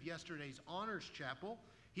the end of yesterday's Honors Chapel.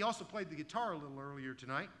 He also played the guitar a little earlier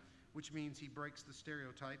tonight, which means he breaks the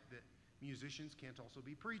stereotype that musicians can't also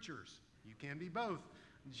be preachers. You can be both.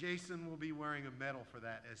 Jason will be wearing a medal for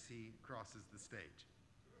that as he crosses the stage.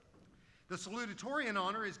 The salutatorian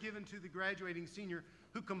honor is given to the graduating senior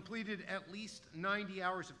who completed at least 90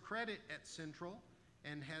 hours of credit at Central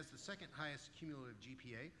and has the second highest cumulative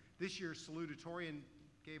GPA. This year's salutatorian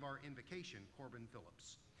gave our invocation, Corbin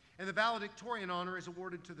Phillips. And the valedictorian honor is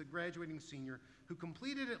awarded to the graduating senior who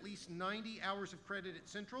completed at least 90 hours of credit at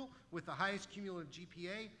Central with the highest cumulative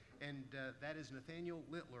GPA, and that is Nathaniel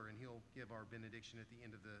Littler, and he'll give our benediction at the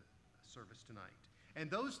end of the service tonight. And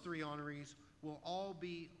those 3 honorees will all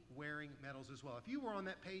be wearing medals as well. If you were on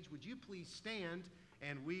that page, would you please stand,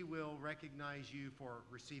 and we will recognize you for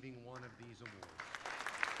receiving one of these awards.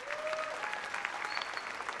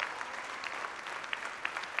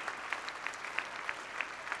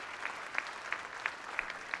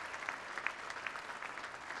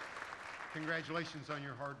 Congratulations on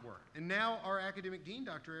your hard work. And now our academic dean,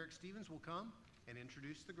 Dr. Eric Stevens, will come and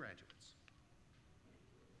introduce the graduates.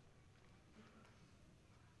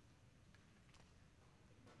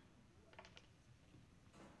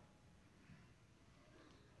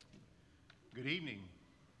 Good evening.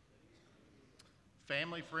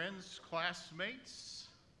 Family, friends, classmates,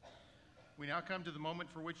 we now come to the moment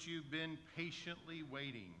for which you've been patiently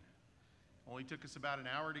waiting. Only took us about an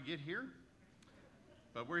hour to get here,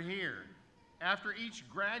 but we're here. After each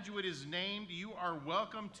graduate is named, you are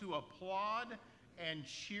welcome to applaud and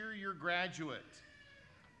cheer your graduate.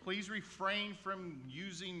 Please refrain from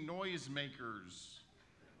using noisemakers.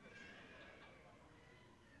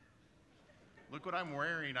 Look what I'm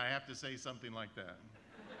wearing, I have to say something like that.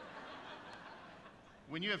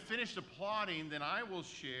 When you have finished applauding, then I will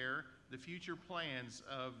share the future plans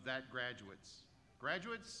of that graduates.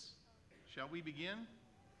 Graduates, shall we begin?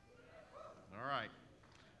 All right.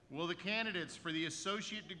 Will the candidates for the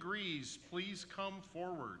associate degrees please come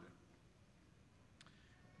forward?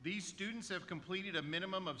 These students have completed a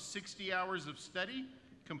minimum of 60 hours of study,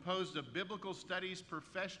 composed of biblical studies,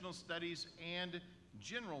 professional studies, and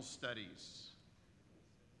general studies.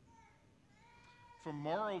 From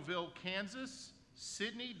Morrowville, Kansas,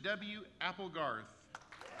 Sydney W. Applegarth.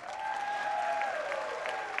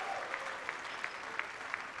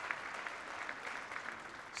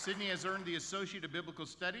 Sydney has earned the Associate of Biblical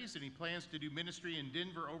Studies, and he plans to do ministry in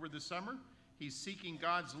Denver over the summer. He's seeking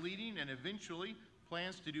God's leading and eventually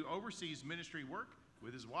plans to do overseas ministry work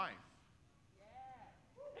with his wife.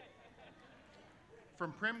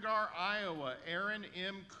 From Primgar, Iowa, Aaron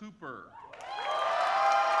M. Cooper.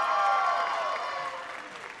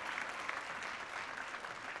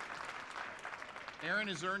 Aaron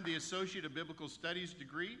has earned the Associate of Biblical Studies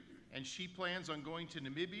degree, and she plans on going to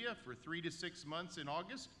Namibia for 3 to 6 months in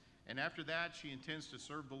August, and after that, she intends to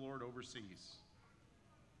serve the Lord overseas.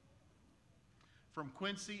 From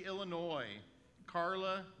Quincy, Illinois,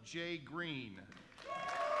 Carla J. Green.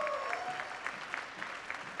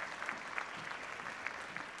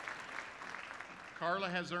 Carla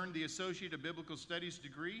has earned the Associate of Biblical Studies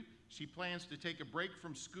degree. She plans to take a break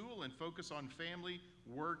from school and focus on family,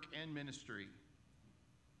 work, and ministry.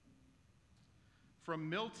 From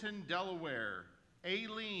Milton, Delaware,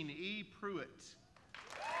 Aileen E. Pruitt.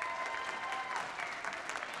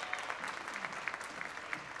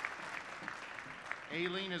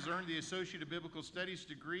 Aileen has earned the Associate of Biblical Studies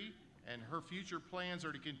degree, and her future plans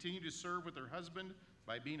are to continue to serve with her husband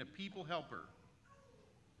by being a people helper.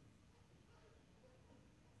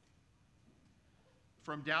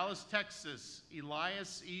 From Dallas, Texas,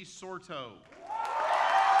 Elias E. Sorto.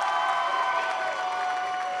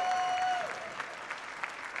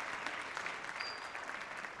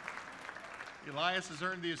 Elias has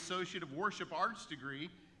earned the Associate of Worship Arts degree,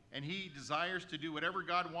 and he desires to do whatever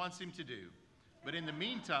God wants him to do. But in the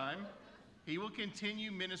meantime, he will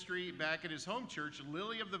continue ministry back at his home church,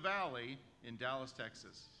 Lily of the Valley, in Dallas,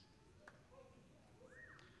 Texas.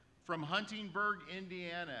 From Huntingburg,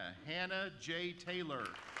 Indiana, Hannah J. Taylor.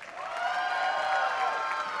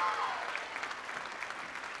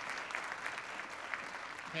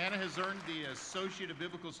 Hannah has earned the Associate of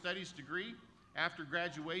Biblical Studies degree. After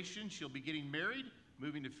graduation, she'll be getting married,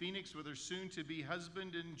 moving to Phoenix with her soon-to-be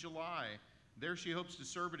husband in July. There she hopes to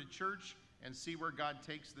serve at a church and see where God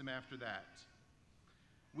takes them after that.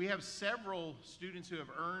 We have several students who have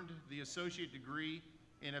earned the associate degree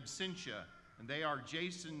in absentia, and they are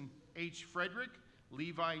Jason H. Frederick,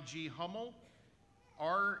 Levi G. Hummel,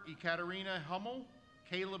 R. Ekaterina Hummel,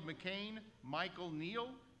 Caleb McCain, Michael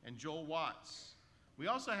Neal, and Joel Watts. We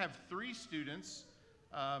also have 3 students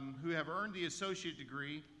who have earned the associate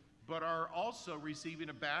degree but are also receiving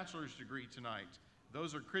a bachelor's degree tonight.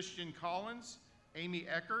 Those are Christian Collins, Amy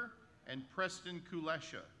Ecker, and Preston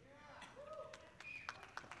Kulesha.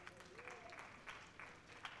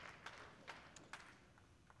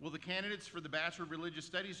 Will the candidates for the Bachelor of Religious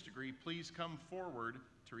Studies degree please come forward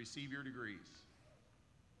to receive your degrees?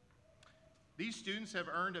 These students have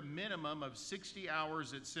earned a minimum of 60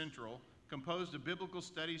 hours at Central, composed of biblical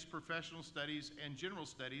studies, professional studies, and general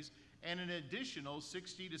studies, and an additional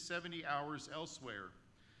 60 to 70 hours elsewhere.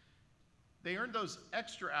 They earned those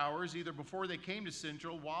extra hours either before they came to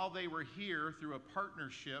Central, while they were here through a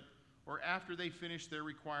partnership, or after they finished their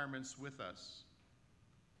requirements with us.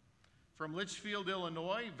 From Litchfield,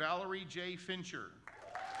 Illinois, Valerie J. Fincher.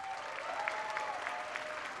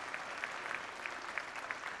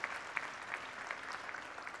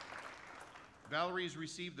 Valerie has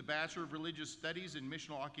received the Bachelor of Religious Studies in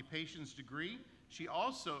Missional Occupations degree. She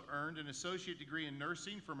also earned an associate degree in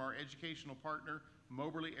nursing from our educational partner,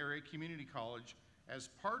 Moberly Area Community College, as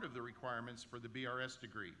part of the requirements for the BRS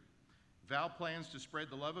degree. Val plans to spread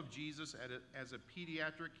the love of Jesus as a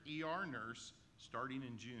pediatric ER nurse starting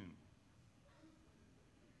in June.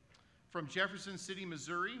 From Jefferson City,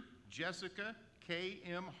 Missouri, Jessica K.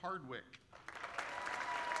 M. Hardwick.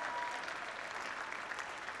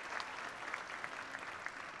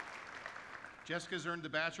 Jessica's earned the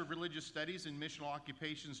Bachelor of Religious Studies in Missional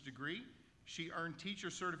Occupations degree. She earned teacher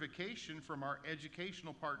certification from our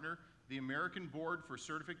educational partner, the American Board for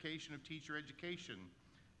Certification of Teacher Education.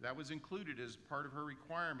 That was included as part of her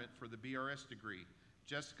requirement for the BRS degree.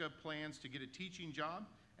 Jessica plans to get a teaching job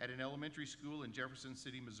at an elementary school in Jefferson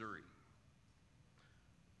City, Missouri.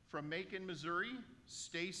 From Macon, Missouri,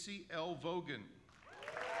 Stacy L. Vogan.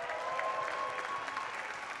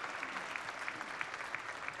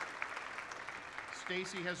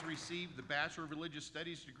 Stacy has received the Bachelor of Religious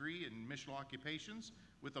Studies degree in Missional Occupations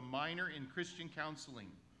with a minor in Christian Counseling.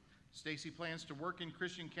 Stacy plans to work in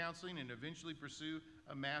Christian counseling and eventually pursue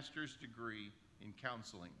a master's degree in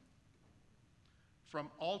counseling. From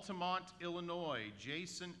Altamont, Illinois,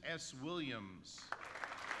 Jason S. Williams.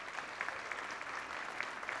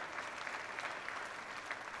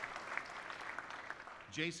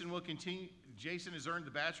 Jason has earned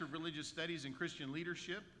the Bachelor of Religious Studies in Christian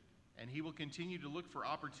Leadership, and he will continue to look for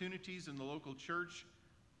opportunities in the local church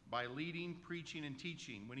by leading, preaching, and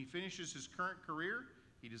teaching. When he finishes his current career,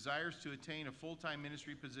 he desires to attain a full-time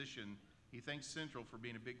ministry position. He thanks Central for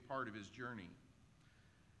being a big part of his journey.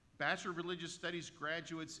 Bachelor of Religious Studies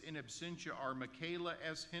graduates in absentia are Michaela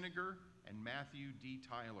S. Henniger and Matthew D.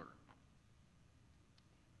 Tyler.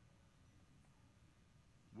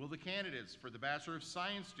 Will the candidates for the Bachelor of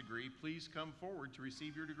Science degree please come forward to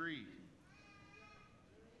receive your degree?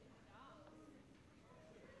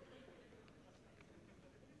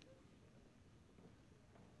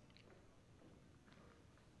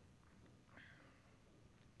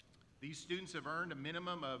 These students have earned a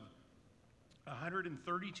minimum of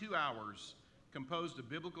 132 hours composed of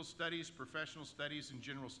biblical studies, professional studies, and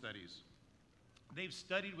general studies. They've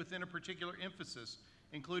studied within a particular emphasis,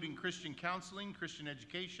 including Christian counseling, Christian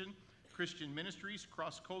education, Christian ministries,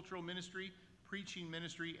 cross-cultural ministry, preaching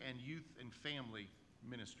ministry, and youth and family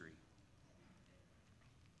ministry.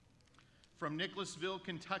 From Nicholasville,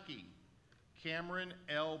 Kentucky, Cameron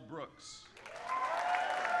L. Brooks.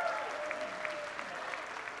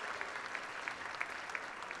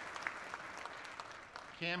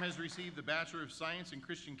 Cam has received the Bachelor of Science in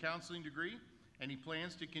Christian Counseling degree, and he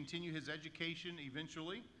plans to continue his education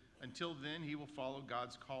eventually. Until then, he will follow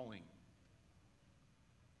God's calling.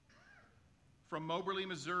 From Moberly,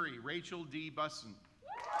 Missouri, Rachel D. Busson.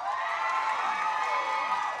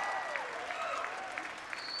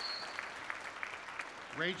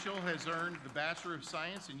 Rachel has earned the Bachelor of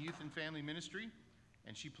Science in Youth and Family Ministry,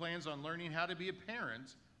 and she plans on learning how to be a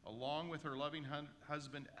parent along with her loving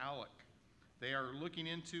husband, Alec. They are looking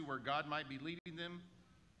into where God might be leading them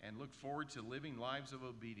and look forward to living lives of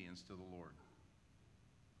obedience to the Lord.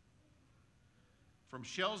 From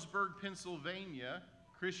Shellsburg, Pennsylvania,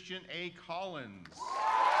 Christian A. Collins.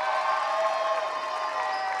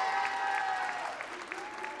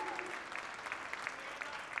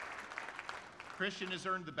 Christian has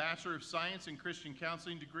earned the Bachelor of Science in Christian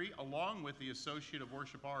Counseling degree along with the Associate of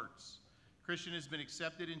Worship Arts. Christian has been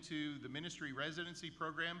accepted into the ministry residency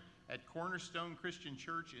program at Cornerstone Christian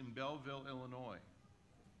Church in Belleville, Illinois.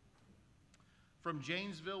 From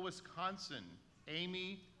Janesville, Wisconsin,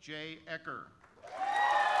 Amy J. Ecker.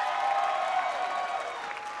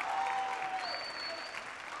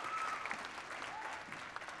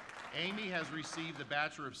 Amy has received the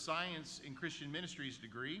Bachelor of Science in Christian Ministries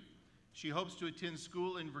degree. She hopes to attend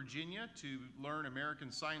school in Virginia to learn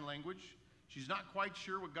American Sign Language. She's not quite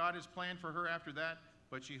sure what God has planned for her after that,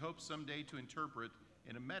 but she hopes someday to interpret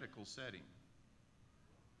in a medical setting.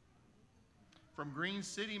 From Green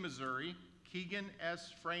City, Missouri, Keegan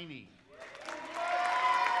S. Franey.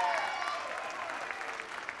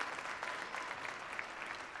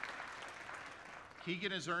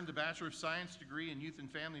 Keegan has earned the Bachelor of Science degree in Youth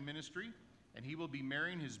and Family Ministry, and he will be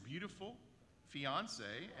marrying his beautiful fiance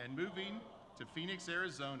and moving to Phoenix,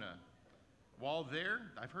 Arizona. While there,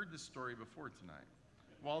 I've heard this story before tonight.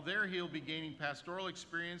 While there, he'll be gaining pastoral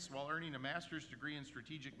experience while earning a master's degree in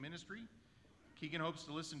strategic ministry. Keegan hopes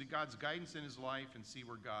to listen to God's guidance in his life and see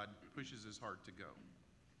where God pushes his heart to go.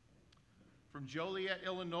 From Joliet,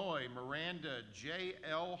 Illinois, Miranda J.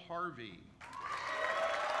 L. Harvey.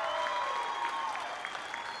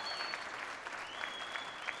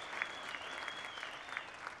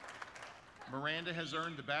 Miranda has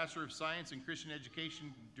earned the Bachelor of Science in Christian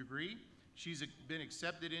Education degree. She's been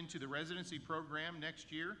accepted into the residency program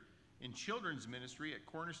next year in children's ministry at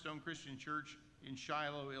Cornerstone Christian Church in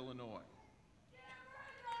Shiloh, Illinois.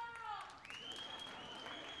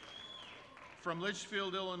 From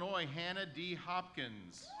Litchfield, Illinois, Hannah D.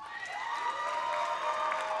 Hopkins.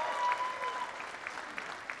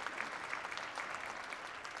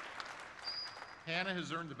 Hannah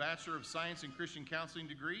has earned the Bachelor of Science in Christian Counseling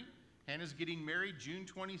degree. Hannah's getting married June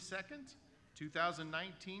 22nd,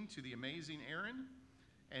 2019 to the amazing Aaron,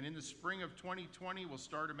 and in the spring of 2020 will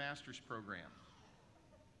start a master's program.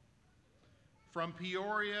 From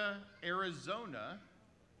Peoria, Arizona,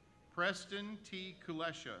 Preston T.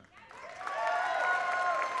 Kulesha.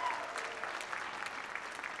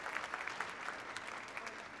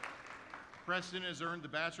 Preston has earned the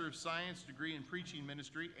Bachelor of Science degree in Preaching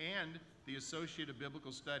Ministry and the Associate of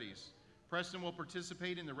Biblical Studies. Preston will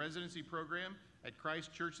participate in the residency program at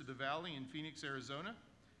Christ Church of the Valley in Phoenix, Arizona.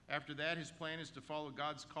 After that, his plan is to follow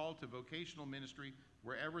God's call to vocational ministry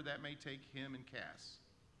wherever that may take him and Cass.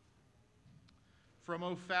 From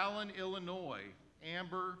O'Fallon, Illinois,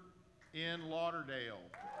 Amber in Lauderdale.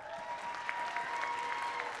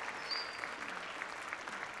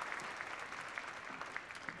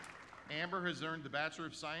 Amber has earned the Bachelor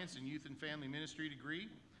of Science in Youth and Family Ministry degree.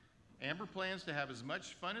 Amber plans to have as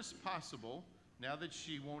much fun as possible now that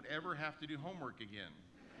she won't ever have to do homework again.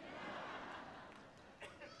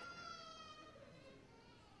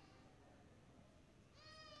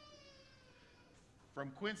 From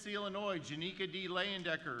Quincy, Illinois, Janika D.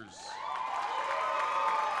 Leyendeckers.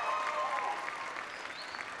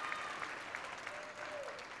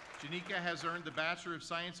 Janika has earned the Bachelor of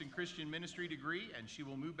Science in Christian Ministry degree, and she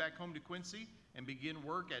will move back home to Quincy and begin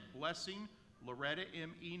work at Blessing Loretta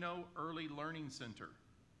M. Eno Early Learning Center.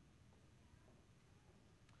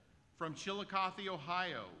 From Chillicothe,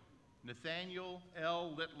 Ohio, Nathaniel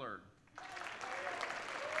L. Littler.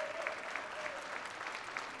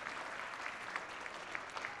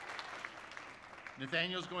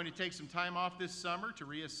 Nathaniel's going to take some time off this summer to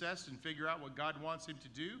reassess and figure out what God wants him to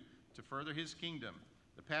do to further his kingdom.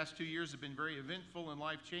 The past 2 years have been very eventful and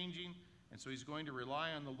life-changing, and so he's going to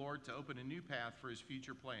rely on the Lord to open a new path for his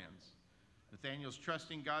future plans. Nathaniel's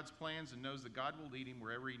trusting God's plans and knows that God will lead him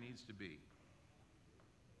wherever he needs to be.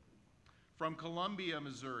 From Columbia,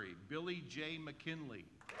 Missouri, Billy J. McKinley.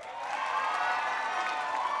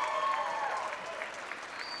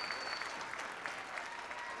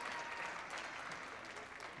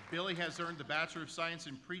 Billy has earned the Bachelor of Science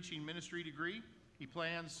in Preaching Ministry degree. He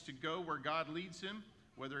plans to go where God leads him,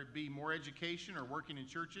 whether it be more education or working in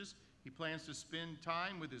churches. He plans to spend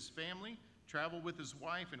time with his family, travel with his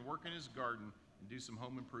wife, and work in his garden and do some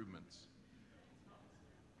home improvements.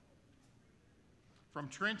 From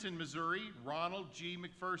Trenton, Missouri, Ronald G.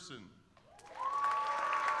 McPherson.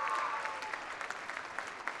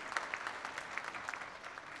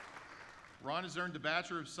 Ron has earned the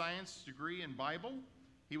Bachelor of Science degree in Bible.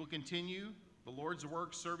 He will continue the Lord's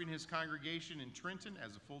work serving his congregation in Trenton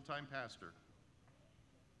as a full-time pastor.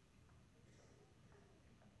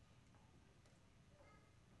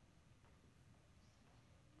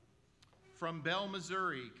 From Bell,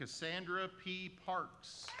 Missouri, Cassandra P.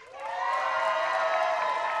 Parks.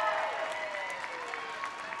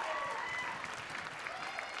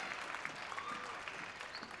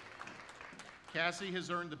 Cassie has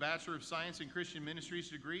earned the Bachelor of Science in Christian Ministries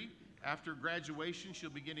degree. After graduation, she'll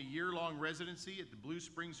begin a year-long residency at the Blue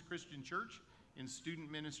Springs Christian Church in student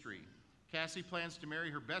ministry. Cassie plans to marry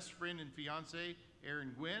her best friend and fiance,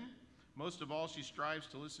 Aaron Gwynn. Most of all, she strives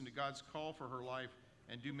to listen to God's call for her life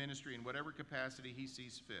and do ministry in whatever capacity he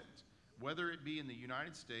sees fit, whether it be in the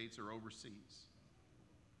United States or overseas.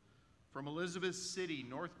 From Elizabeth City,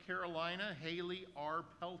 North Carolina, Haley R.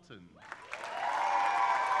 Pelton.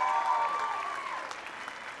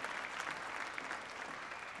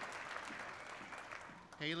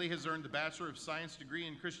 Haley has earned the Bachelor of Science degree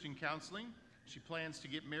in Christian Counseling. She plans to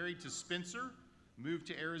get married to Spencer, move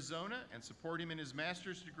to Arizona, and support him in his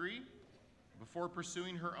master's degree before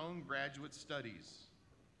pursuing her own graduate studies.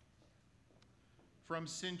 From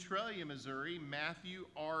Centralia, Missouri, Matthew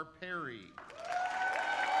R. Perry.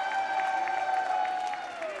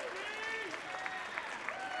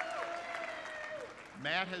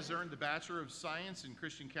 Matt has earned the Bachelor of Science in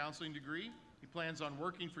Christian Counseling degree. He plans on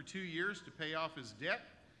working for 2 years to pay off his debt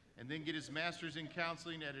and then get his master's in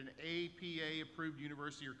counseling at an APA-approved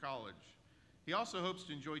university or college. He also hopes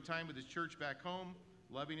to enjoy time with his church back home,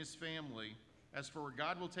 loving his family. As for where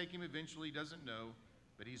God will take him eventually, he doesn't know,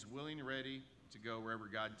 but he's willing and ready to go wherever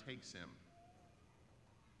God takes him.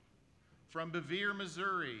 From Bevier,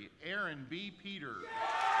 Missouri, Aaron B. Peter.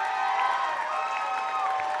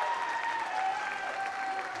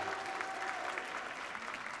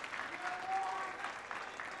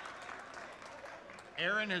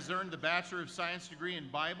 Aaron has earned the Bachelor of Science degree in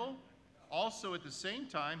Bible. Also, at the same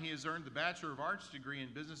time, he has earned the Bachelor of Arts degree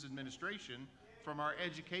in Business Administration from our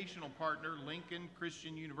educational partner, Lincoln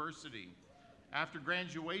Christian University. After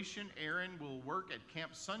graduation, Aaron will work at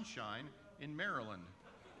Camp Sunshine in Maryland.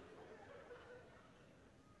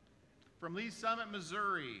 From Lee Summit,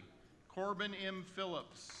 Missouri, Corbin M.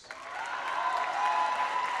 Phillips.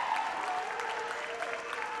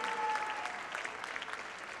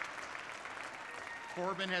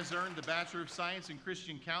 Corbin has earned the Bachelor of Science in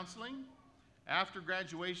Christian Counseling. After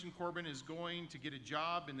graduation, Corbin is going to get a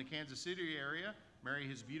job in the Kansas City area, marry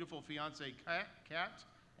his beautiful fiancee, Kat,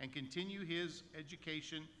 and continue his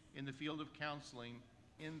education in the field of counseling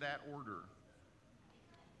in that order.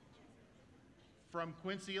 From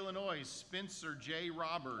Quincy, Illinois, Spencer J.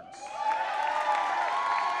 Roberts.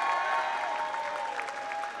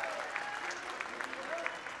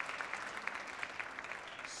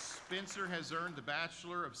 Spencer has earned the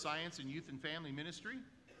Bachelor of Science in Youth and Family Ministry.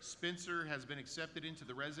 Spencer has been accepted into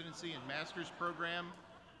the residency and master's program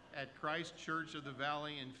at Christ Church of the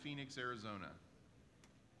Valley in Phoenix, Arizona.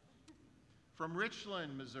 From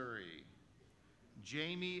Richland, Missouri,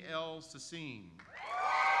 Jamie L. Sassine.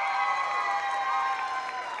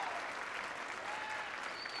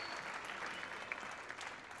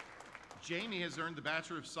 Jamie has earned the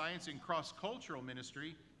Bachelor of Science in Cross-Cultural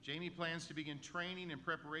Ministry. Jamie plans to begin training in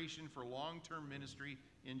preparation for long-term ministry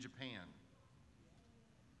in Japan.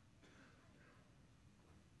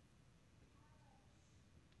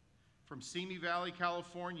 From Simi Valley,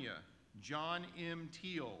 California, John M.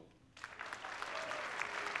 Teal.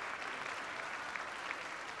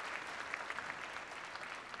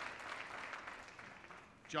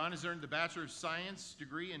 John has earned the Bachelor of Science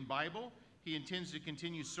degree in Bible. He intends to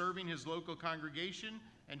continue serving his local congregation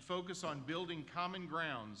and focus on building Common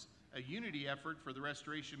Grounds, a unity effort for the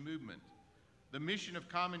Restoration Movement. The mission of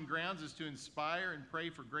Common Grounds is to inspire and pray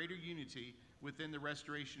for greater unity within the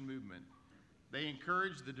Restoration Movement. They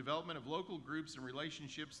encourage the development of local groups and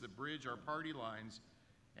relationships that bridge our party lines,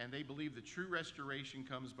 and they believe the true restoration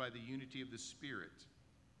comes by the unity of the Spirit.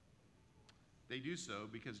 They do so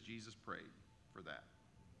because Jesus prayed for that.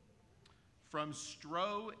 From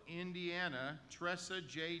Stroh, Indiana, Tressa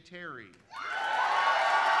J. Terry.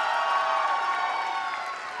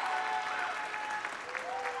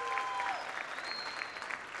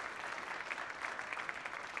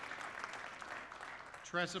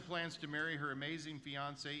 Tressa plans to marry her amazing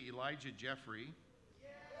fiance, Elijah Jeffrey.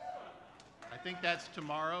 I think that's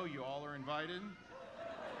tomorrow. You all are invited.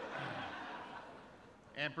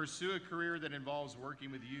 And pursue a career that involves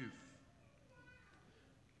working with youth.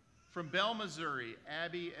 From Bell, Missouri,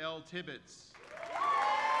 Abby L. Tibbetts.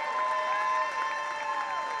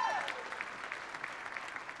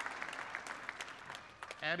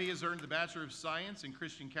 Abby has earned the Bachelor of Science in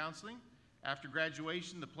Christian Counseling. After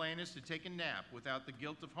graduation, the plan is to take a nap without the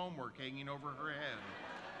guilt of homework hanging over her head.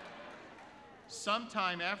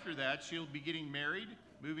 Sometime after that, she'll be getting married,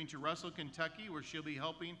 moving to Russell, Kentucky, where she'll be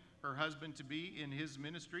helping her husband-to-be in his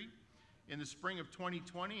ministry. In the spring of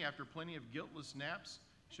 2020, after plenty of guiltless naps,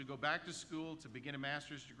 she'll go back to school to begin a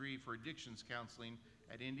master's degree for addictions counseling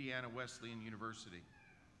at Indiana Wesleyan University.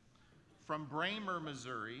 From Bramer,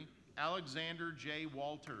 Missouri, Alexander J.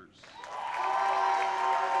 Walters.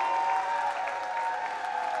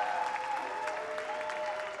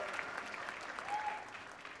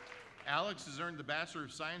 Alex has earned the Bachelor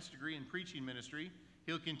of Science degree in preaching ministry.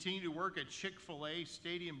 He'll continue to work at Chick-fil-A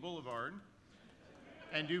Stadium Boulevard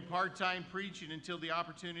and do part-time preaching until the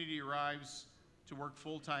opportunity arrives to work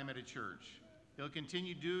full-time at a church. He'll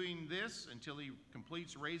continue doing this until he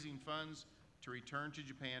completes raising funds to return to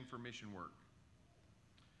Japan for mission work.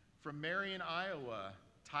 From Marion, Iowa,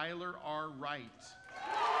 Tyler R. Wright.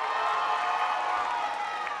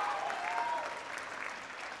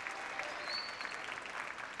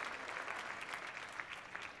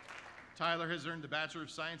 Tyler has earned the Bachelor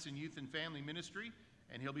of Science in Youth and Family Ministry,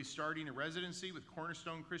 and he'll be starting a residency with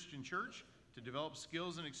Cornerstone Christian Church to develop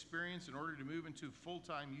skills and experience in order to move into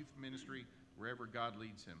full-time youth ministry wherever God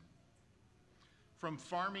leads him. From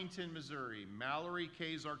Farmington, Missouri, Mallory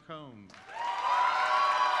K. Zarcone.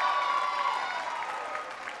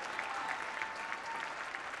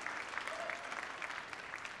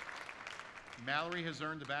 Mallory has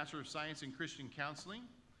earned the Bachelor of Science in Christian Counseling.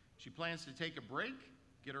 She plans to take a break,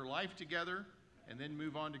 get her life together, and then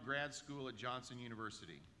move on to grad school at Johnson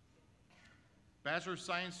University. Bachelor of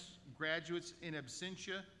Science graduates in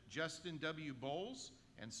absentia, Justin W. Bowles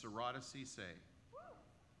and Sarada Cisse.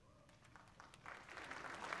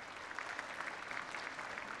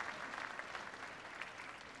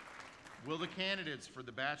 Will the candidates for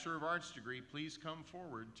the Bachelor of Arts degree please come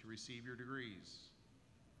forward to receive your degrees?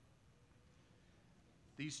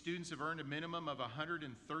 These students have earned a minimum of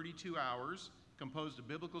 132 hours composed of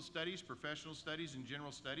biblical studies, professional studies, and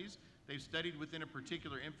general studies. They've studied within a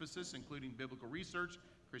particular emphasis, including biblical research,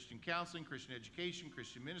 Christian counseling, Christian education,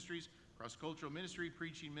 Christian ministries, cross-cultural ministry,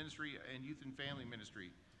 preaching ministry, and youth and family ministry.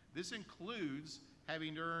 This includes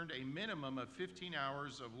having earned a minimum of 15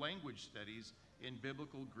 hours of language studies in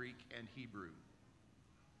biblical Greek and Hebrew.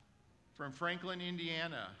 From Franklin,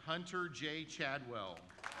 Indiana, Hunter J. Chadwell.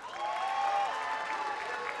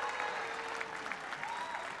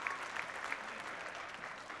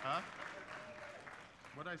 Huh?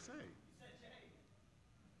 What'd I say?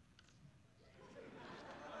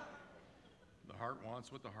 The heart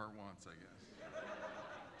wants what the heart wants, I guess.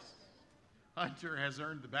 Hunter has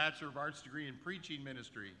earned the Bachelor of Arts degree in preaching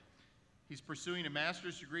ministry. He's pursuing a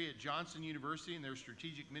master's degree at Johnson University in their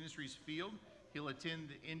strategic ministries field. He'll attend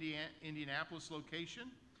the Indianapolis location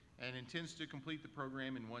and intends to complete the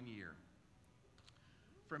program in 1 year.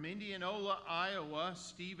 From Indianola, Iowa,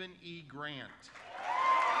 Stephen E. Grant.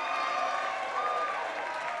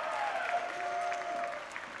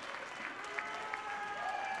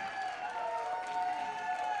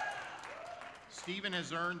 Stephen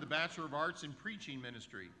has earned the Bachelor of Arts in Preaching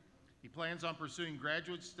Ministry. He plans on pursuing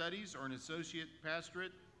graduate studies or an associate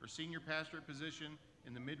pastorate or senior pastorate position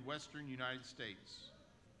in the Midwestern United States.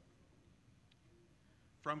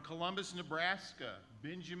 From Columbus, Nebraska,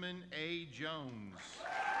 Benjamin A. Jones.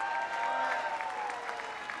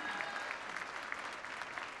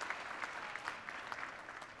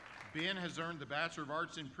 Ben has earned the Bachelor of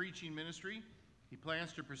Arts in Preaching Ministry. He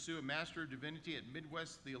plans to pursue a Master of Divinity at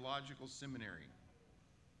Midwest Theological Seminary.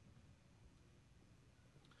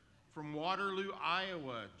 From Waterloo,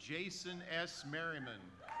 Iowa, Jason S. Merriman.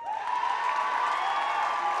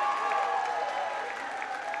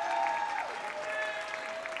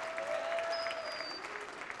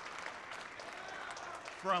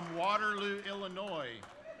 From Waterloo, Illinois,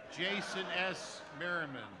 Jason S.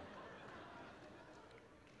 Merriman.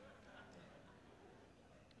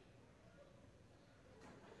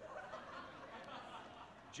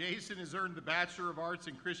 Jason has earned the Bachelor of Arts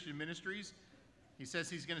in Christian Ministries. He says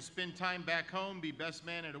he's going to spend time back home, be best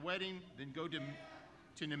man at a wedding, then go to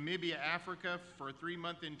Namibia, Africa for a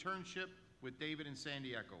 3-month internship with David and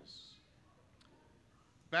Sandy Eccles.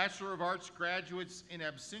 Bachelor of Arts graduates in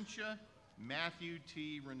absentia, Matthew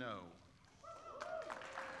T. Renault.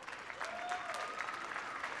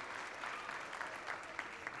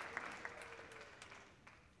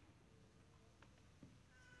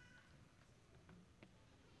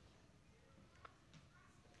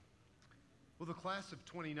 Will the class of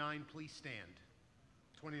 29 please stand?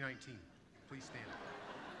 2019, please stand.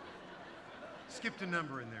 Skipped a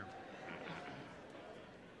number in there.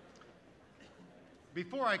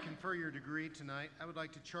 Before I confer your degree tonight, I would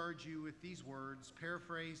like to charge you with these words,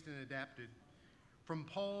 paraphrased and adapted from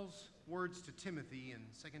Paul's words to Timothy in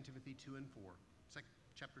 2 Timothy 2 and 4,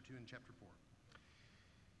 chapter 2 and chapter 4.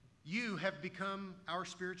 You have become our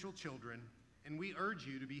spiritual children, and we urge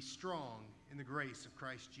you to be strong in the grace of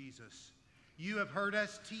Christ Jesus. You have heard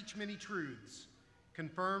us teach many truths,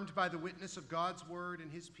 confirmed by the witness of God's word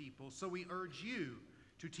and his people. So we urge you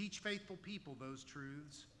to teach faithful people those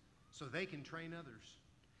truths so they can train others.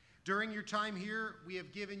 During your time here, we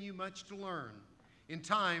have given you much to learn. In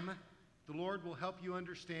time, the Lord will help you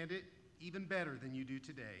understand it even better than you do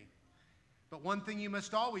today. But one thing you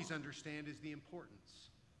must always understand is the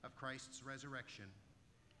importance of Christ's resurrection.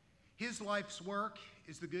 His life's work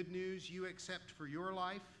is the good news you accept for your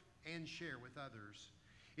life and share with others.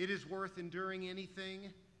 It is worth enduring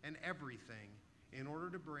anything and everything in order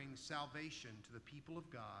to bring salvation to the people of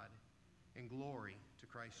God and glory to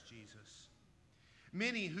Christ Jesus.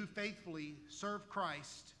 Many who faithfully serve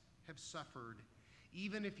Christ have suffered.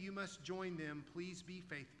 Even if you must join them, please be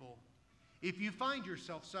faithful. If you find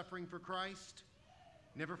yourself suffering for Christ,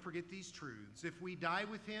 never forget these truths. If we die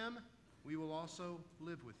with him, we will also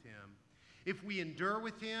live with him. If we endure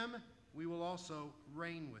with him, we will also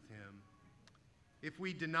reign with him. If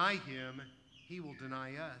we deny him, he will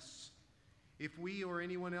deny us. If we or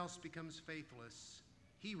anyone else becomes faithless,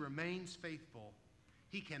 he remains faithful.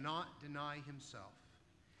 He cannot deny himself.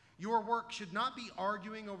 Your work should not be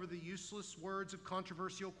arguing over the useless words of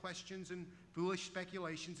controversial questions and foolish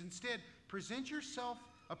speculations. Instead, present yourself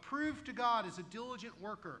approved to God as a diligent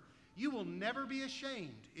worker. You will never be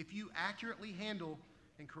ashamed if you accurately handle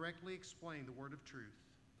and correctly explain the word of truth.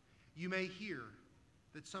 You may hear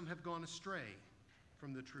that some have gone astray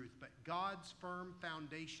from the truth, but God's firm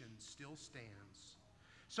foundation still stands.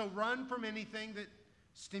 So run from anything that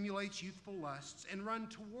stimulates youthful lusts and run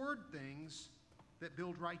toward things that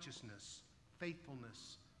build righteousness,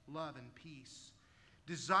 faithfulness, love, and peace.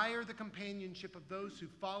 Desire the companionship of those who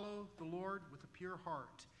follow the Lord with a pure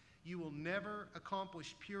heart. You will never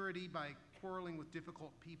accomplish purity by quarreling with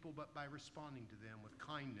difficult people, but by responding to them with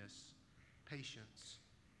kindness, patience,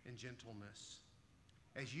 and gentleness.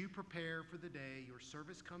 As you prepare for the day your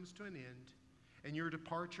service comes to an end and your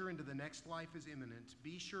departure into the next life is imminent,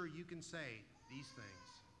 be sure you can say these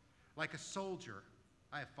things. Like a soldier,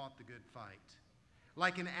 I have fought the good fight.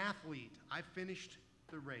 Like an athlete, I've finished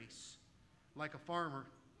the race. Like a farmer,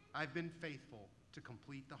 I've been faithful to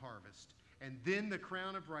complete the harvest. And then the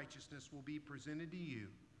crown of righteousness will be presented to you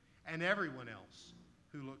and everyone else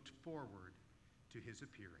who looked forward to his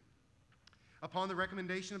appearing. Upon the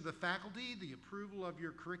recommendation of the faculty, the approval of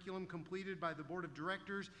your curriculum completed by the Board of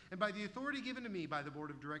Directors, and by the authority given to me by the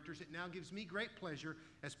Board of Directors, it now gives me great pleasure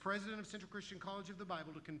as President of Central Christian College of the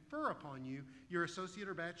Bible to confer upon you your associate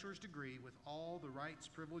or bachelor's degree with all the rights,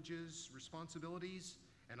 privileges, responsibilities,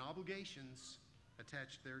 and obligations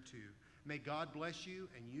attached thereto. May God bless you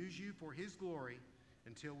and use you for His glory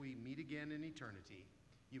until we meet again in eternity.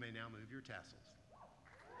 You may now move your tassels.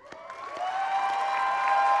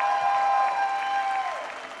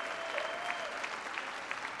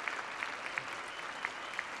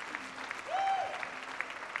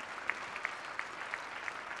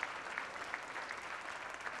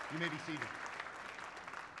 You may be seated.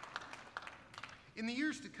 In the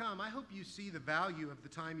years to come, I hope you see the value of the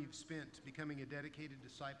time you've spent becoming a dedicated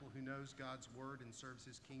disciple who knows God's Word and serves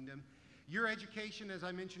His kingdom. Your education, as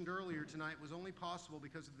I mentioned earlier tonight, was only possible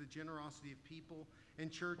because of the generosity of people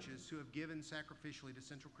and churches who have given sacrificially to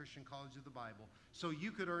Central Christian College of the Bible so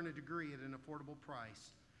you could earn a degree at an affordable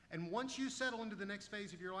price. And once you settle into the next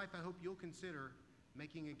phase of your life, I hope you'll consider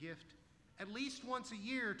making a gift at least once a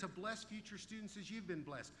year to bless future students as you've been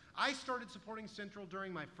blessed. I started supporting Central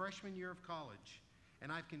during my freshman year of college,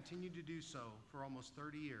 and I've continued to do so for almost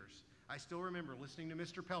 30 years. I still remember listening to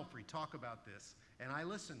Mr. Pelfrey talk about this, and I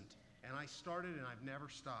listened, and I started, and I've never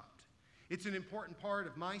stopped. It's an important part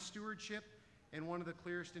of my stewardship and one of the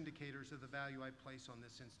clearest indicators of the value I place on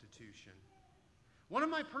this institution. One of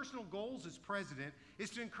my personal goals as president is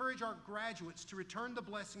to encourage our graduates to return the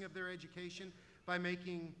blessing of their education by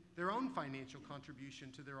making their own financial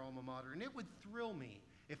contribution to their alma mater. And it would thrill me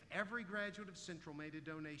if every graduate of Central made a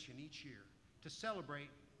donation each year to celebrate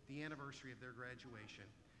the anniversary of their graduation.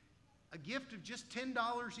 A gift of just $10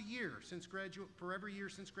 a year for every year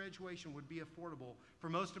since graduation would be affordable for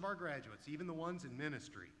most of our graduates, even the ones in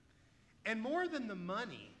ministry. And more than the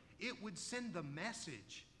money, it would send the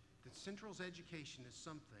message that Central's education is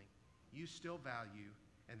something you still value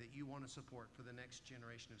and that you want to support for the next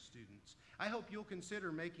generation of students. I hope you'll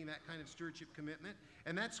consider making that kind of stewardship commitment,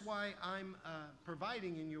 and that's why I'm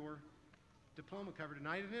providing in your diploma cover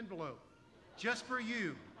tonight an envelope just for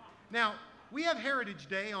you. Now, we have Heritage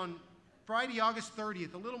Day on Friday, August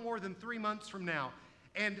 30th, a little more than 3 months from now.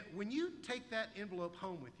 And when you take that envelope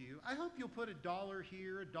home with you, I hope you'll put $1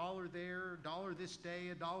 here, $1 there, $1 this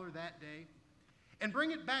day, $1 that day, and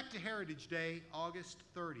bring it back to Heritage Day, August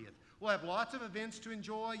 30th. We'll have lots of events to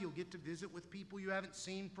enjoy. You'll get to visit with people you haven't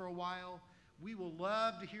seen for a while. We will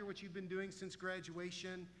love to hear what you've been doing since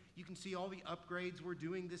graduation. You can see all the upgrades we're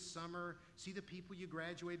doing this summer, see the people you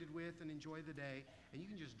graduated with, and enjoy the day. And you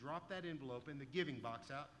can just drop that envelope in the giving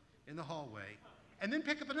box out in the hallway, and then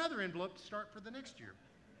pick up another envelope to start for the next year.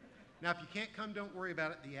 Now, if you can't come, don't worry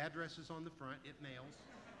about it. The address is on the front. It mails.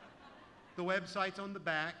 The website's on the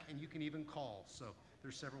back, and you can even call. So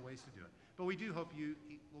there's several ways to do it. But we do hope you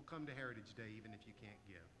will come to Heritage Day even if you can't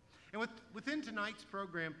give. And within tonight's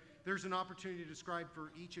program, there's an opportunity described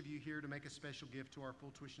for each of you here to make a special gift to our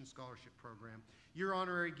full tuition scholarship program. Your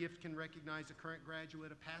honorary gift can recognize a current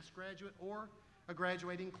graduate, a past graduate, or a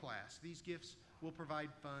graduating class. These gifts will provide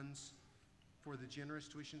funds for the generous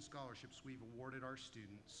tuition scholarships we've awarded our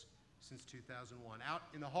students since 2001. Out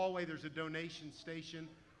in the hallway, there's a donation station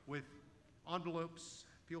with envelopes.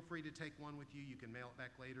 Feel free to take one with you. You can mail it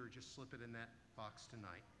back later or just slip it in that box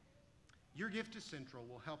tonight. Your gift to Central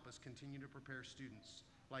will help us continue to prepare students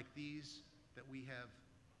like these that we have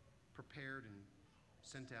prepared and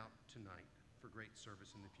sent out tonight for great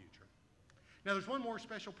service in the future. Now, there's one more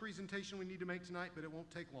special presentation we need to make tonight, but it won't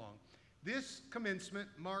take long. This commencement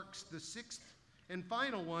marks the 6th and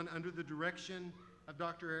final one under the direction of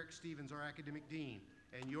Dr. Eric Stevens, our academic dean.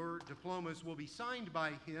 And your diplomas will be signed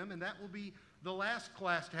by him, and that will be the last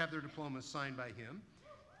class to have their diplomas signed by him.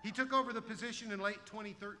 He took over the position in late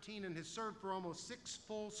 2013 and has served for almost 6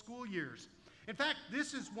 full school years. In fact,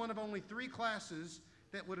 this is one of only 3 classes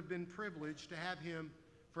that would have been privileged to have him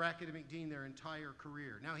for academic dean their entire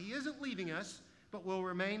career. Now, he isn't leaving us, but will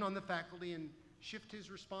remain on the faculty and shift his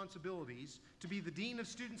responsibilities to be the Dean of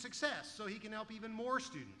Student Success so he can help even more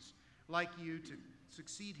students like you to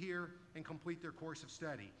succeed here and complete their course of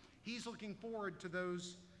study. He's looking forward to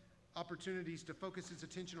those opportunities to focus his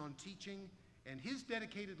attention on teaching, and his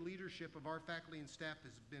dedicated leadership of our faculty and staff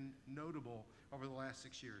has been notable over the last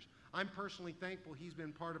 6 years. I'm personally thankful he's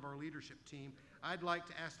been part of our leadership team. I'd like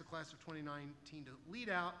to ask the class of 2019 to lead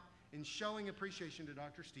out in showing appreciation to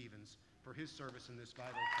Dr. Stevens for his service in this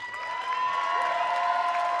vital position.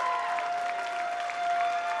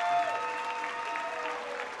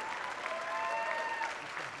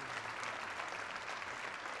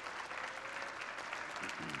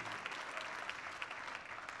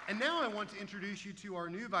 And now I want to introduce you to our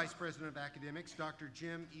new Vice President of Academics, Dr.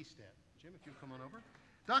 Jim Estep. Jim, if you'll come on over.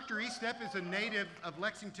 Dr. Estep is a native of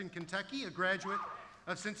Lexington, Kentucky, a graduate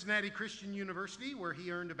of Cincinnati Christian University, where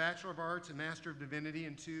he earned a Bachelor of Arts and Master of Divinity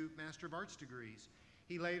and 2 Master of Arts degrees.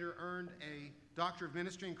 He later earned a Doctor of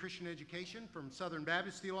Ministry in Christian Education from Southern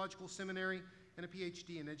Baptist Theological Seminary and a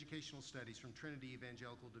PhD in Educational Studies from Trinity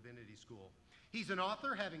Evangelical Divinity School. He's an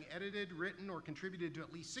author, having edited, written, or contributed to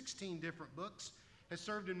at least 16 different books, has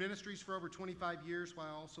served in ministries for over 25 years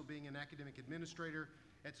while also being an academic administrator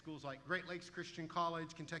at schools like Great Lakes Christian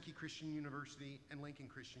College, Kentucky Christian University, and Lincoln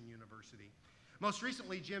Christian University. Most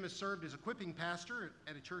recently, Jim has served as equipping pastor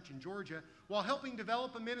at a church in Georgia while helping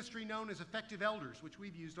develop a ministry known as Effective Elders, which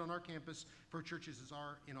we've used on our campus for churches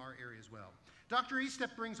in our area as well. Dr.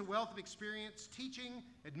 Estep brings a wealth of experience teaching,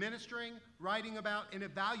 administering, writing about, and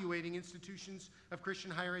evaluating institutions of Christian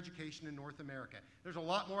higher education in North America. There's a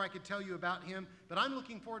lot more I could tell you about him, but I'm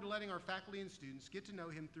looking forward to letting our faculty and students get to know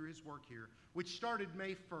him through his work here, which started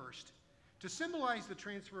May 1st. To symbolize the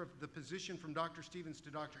transfer of the position from Dr. Stevens to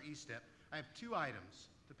Dr. Estep, I have 2 items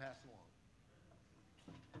to pass along.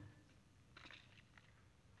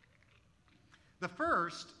 The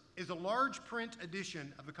first is a large print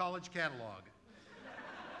edition of the college catalog.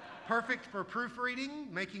 Perfect for proofreading,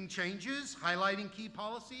 making changes, highlighting key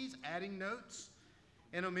policies, adding notes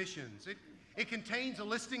and omissions. It contains a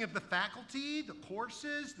listing of the faculty, the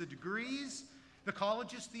courses, the degrees, the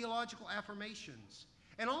college's theological affirmations.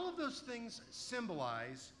 And all of those things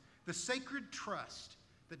symbolize the sacred trust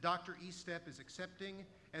that Dr. Estep is accepting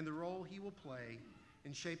and the role he will play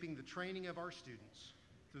in shaping the training of our students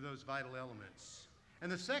through those vital elements. And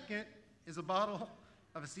the second is a bottle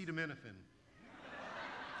of acetaminophen.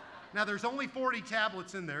 Now, there's only 40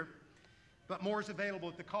 tablets in there, but more is available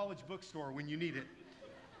at the college bookstore when you need it.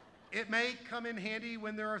 It may come in handy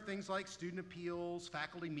when there are things like student appeals,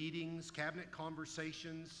 faculty meetings, cabinet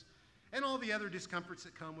conversations, and all the other discomforts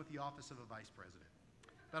that come with the office of a vice president.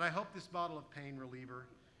 But I hope this bottle of pain reliever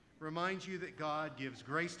reminds you that God gives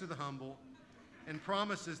grace to the humble and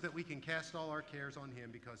promises that we can cast all our cares on him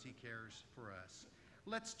because he cares for us.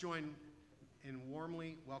 Let's join in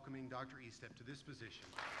warmly welcoming Dr. Estep to this position.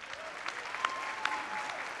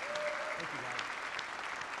 Thank you, guys.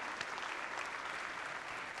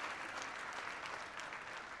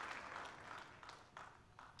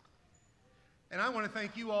 And I want to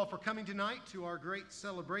thank you all for coming tonight to our great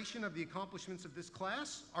celebration of the accomplishments of this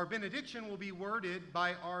class. Our benediction will be worded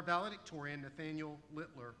by our valedictorian, Nathaniel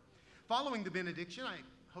Littler. Following the benediction, I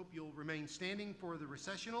hope you'll remain standing for the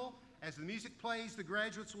recessional. As the music plays, the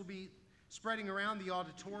graduates will be spreading around the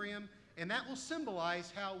auditorium, and that will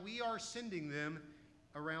symbolize how we are sending them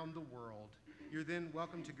around the world. You're then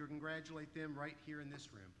welcome to congratulate them right here in this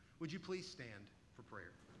room. Would you please stand for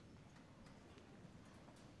prayer?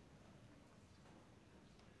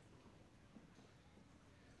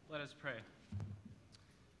 Let us pray.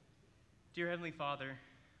 Dear Heavenly Father,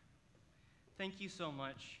 thank you so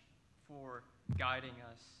much for guiding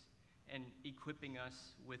us and equipping us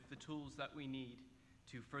with the tools that we need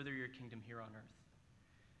to further your kingdom here on earth.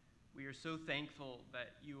 We are so thankful that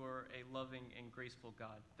you are a loving and graceful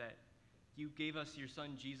God, that you gave us your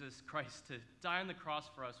Son, Jesus Christ, to die on the cross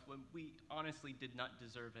for us when we honestly did not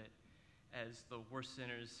deserve it as the worst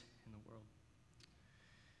sinners in the world.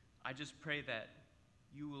 I just pray that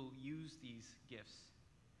you will use these gifts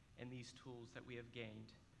and these tools that we have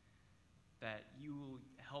gained, that you will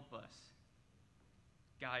help us,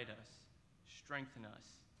 guide us, strengthen us,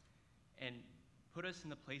 and put us in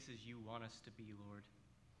the places you want us to be, Lord.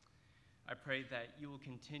 I pray that you will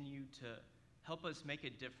continue to help us make a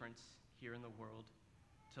difference here in the world,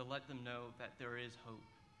 to let them know that there is hope,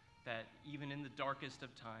 that even in the darkest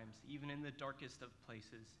of times, even in the darkest of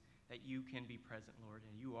places, that you can be present, Lord,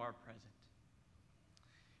 and you are present.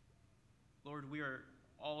 Lord, we are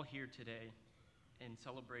all here today in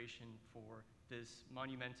celebration for this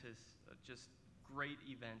monumentous, just great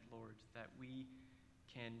event, Lord, that we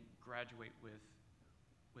can graduate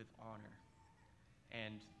with honor.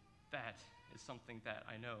 And that is something that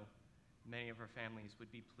I know many of our families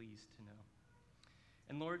would be pleased to know.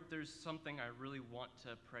 And Lord, there's something I really want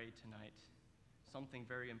to pray tonight, something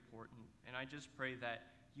very important. And I just pray that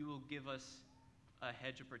you will give us a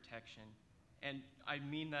hedge of protection. And I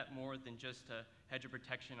mean that more than just a hedge of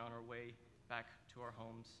protection on our way back to our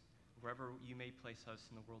homes, wherever you may place us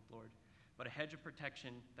in the world, Lord. But a hedge of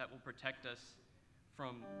protection that will protect us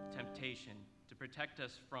from temptation, to protect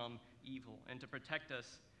us from evil, and to protect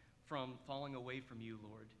us from falling away from you,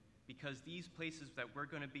 Lord. Because these places that we're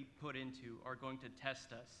going to be put into are going to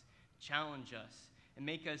test us, challenge us, and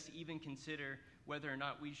make us even consider whether or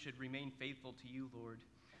not we should remain faithful to you, Lord.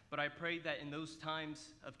 But I pray that in those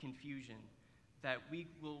times of confusion, that we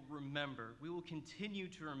will continue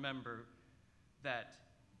to remember that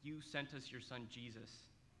you sent us your son Jesus.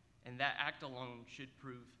 And that act alone should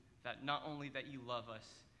prove that not only that you love us,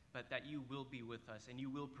 but that you will be with us and you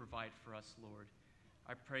will provide for us, Lord.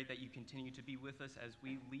 I pray that you continue to be with us as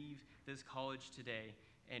we leave this college today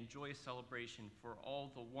and joyous celebration for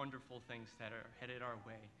all the wonderful things that are headed our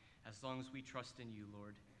way, as long as we trust in you,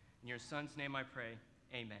 Lord. In your son's name I pray,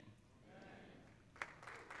 amen.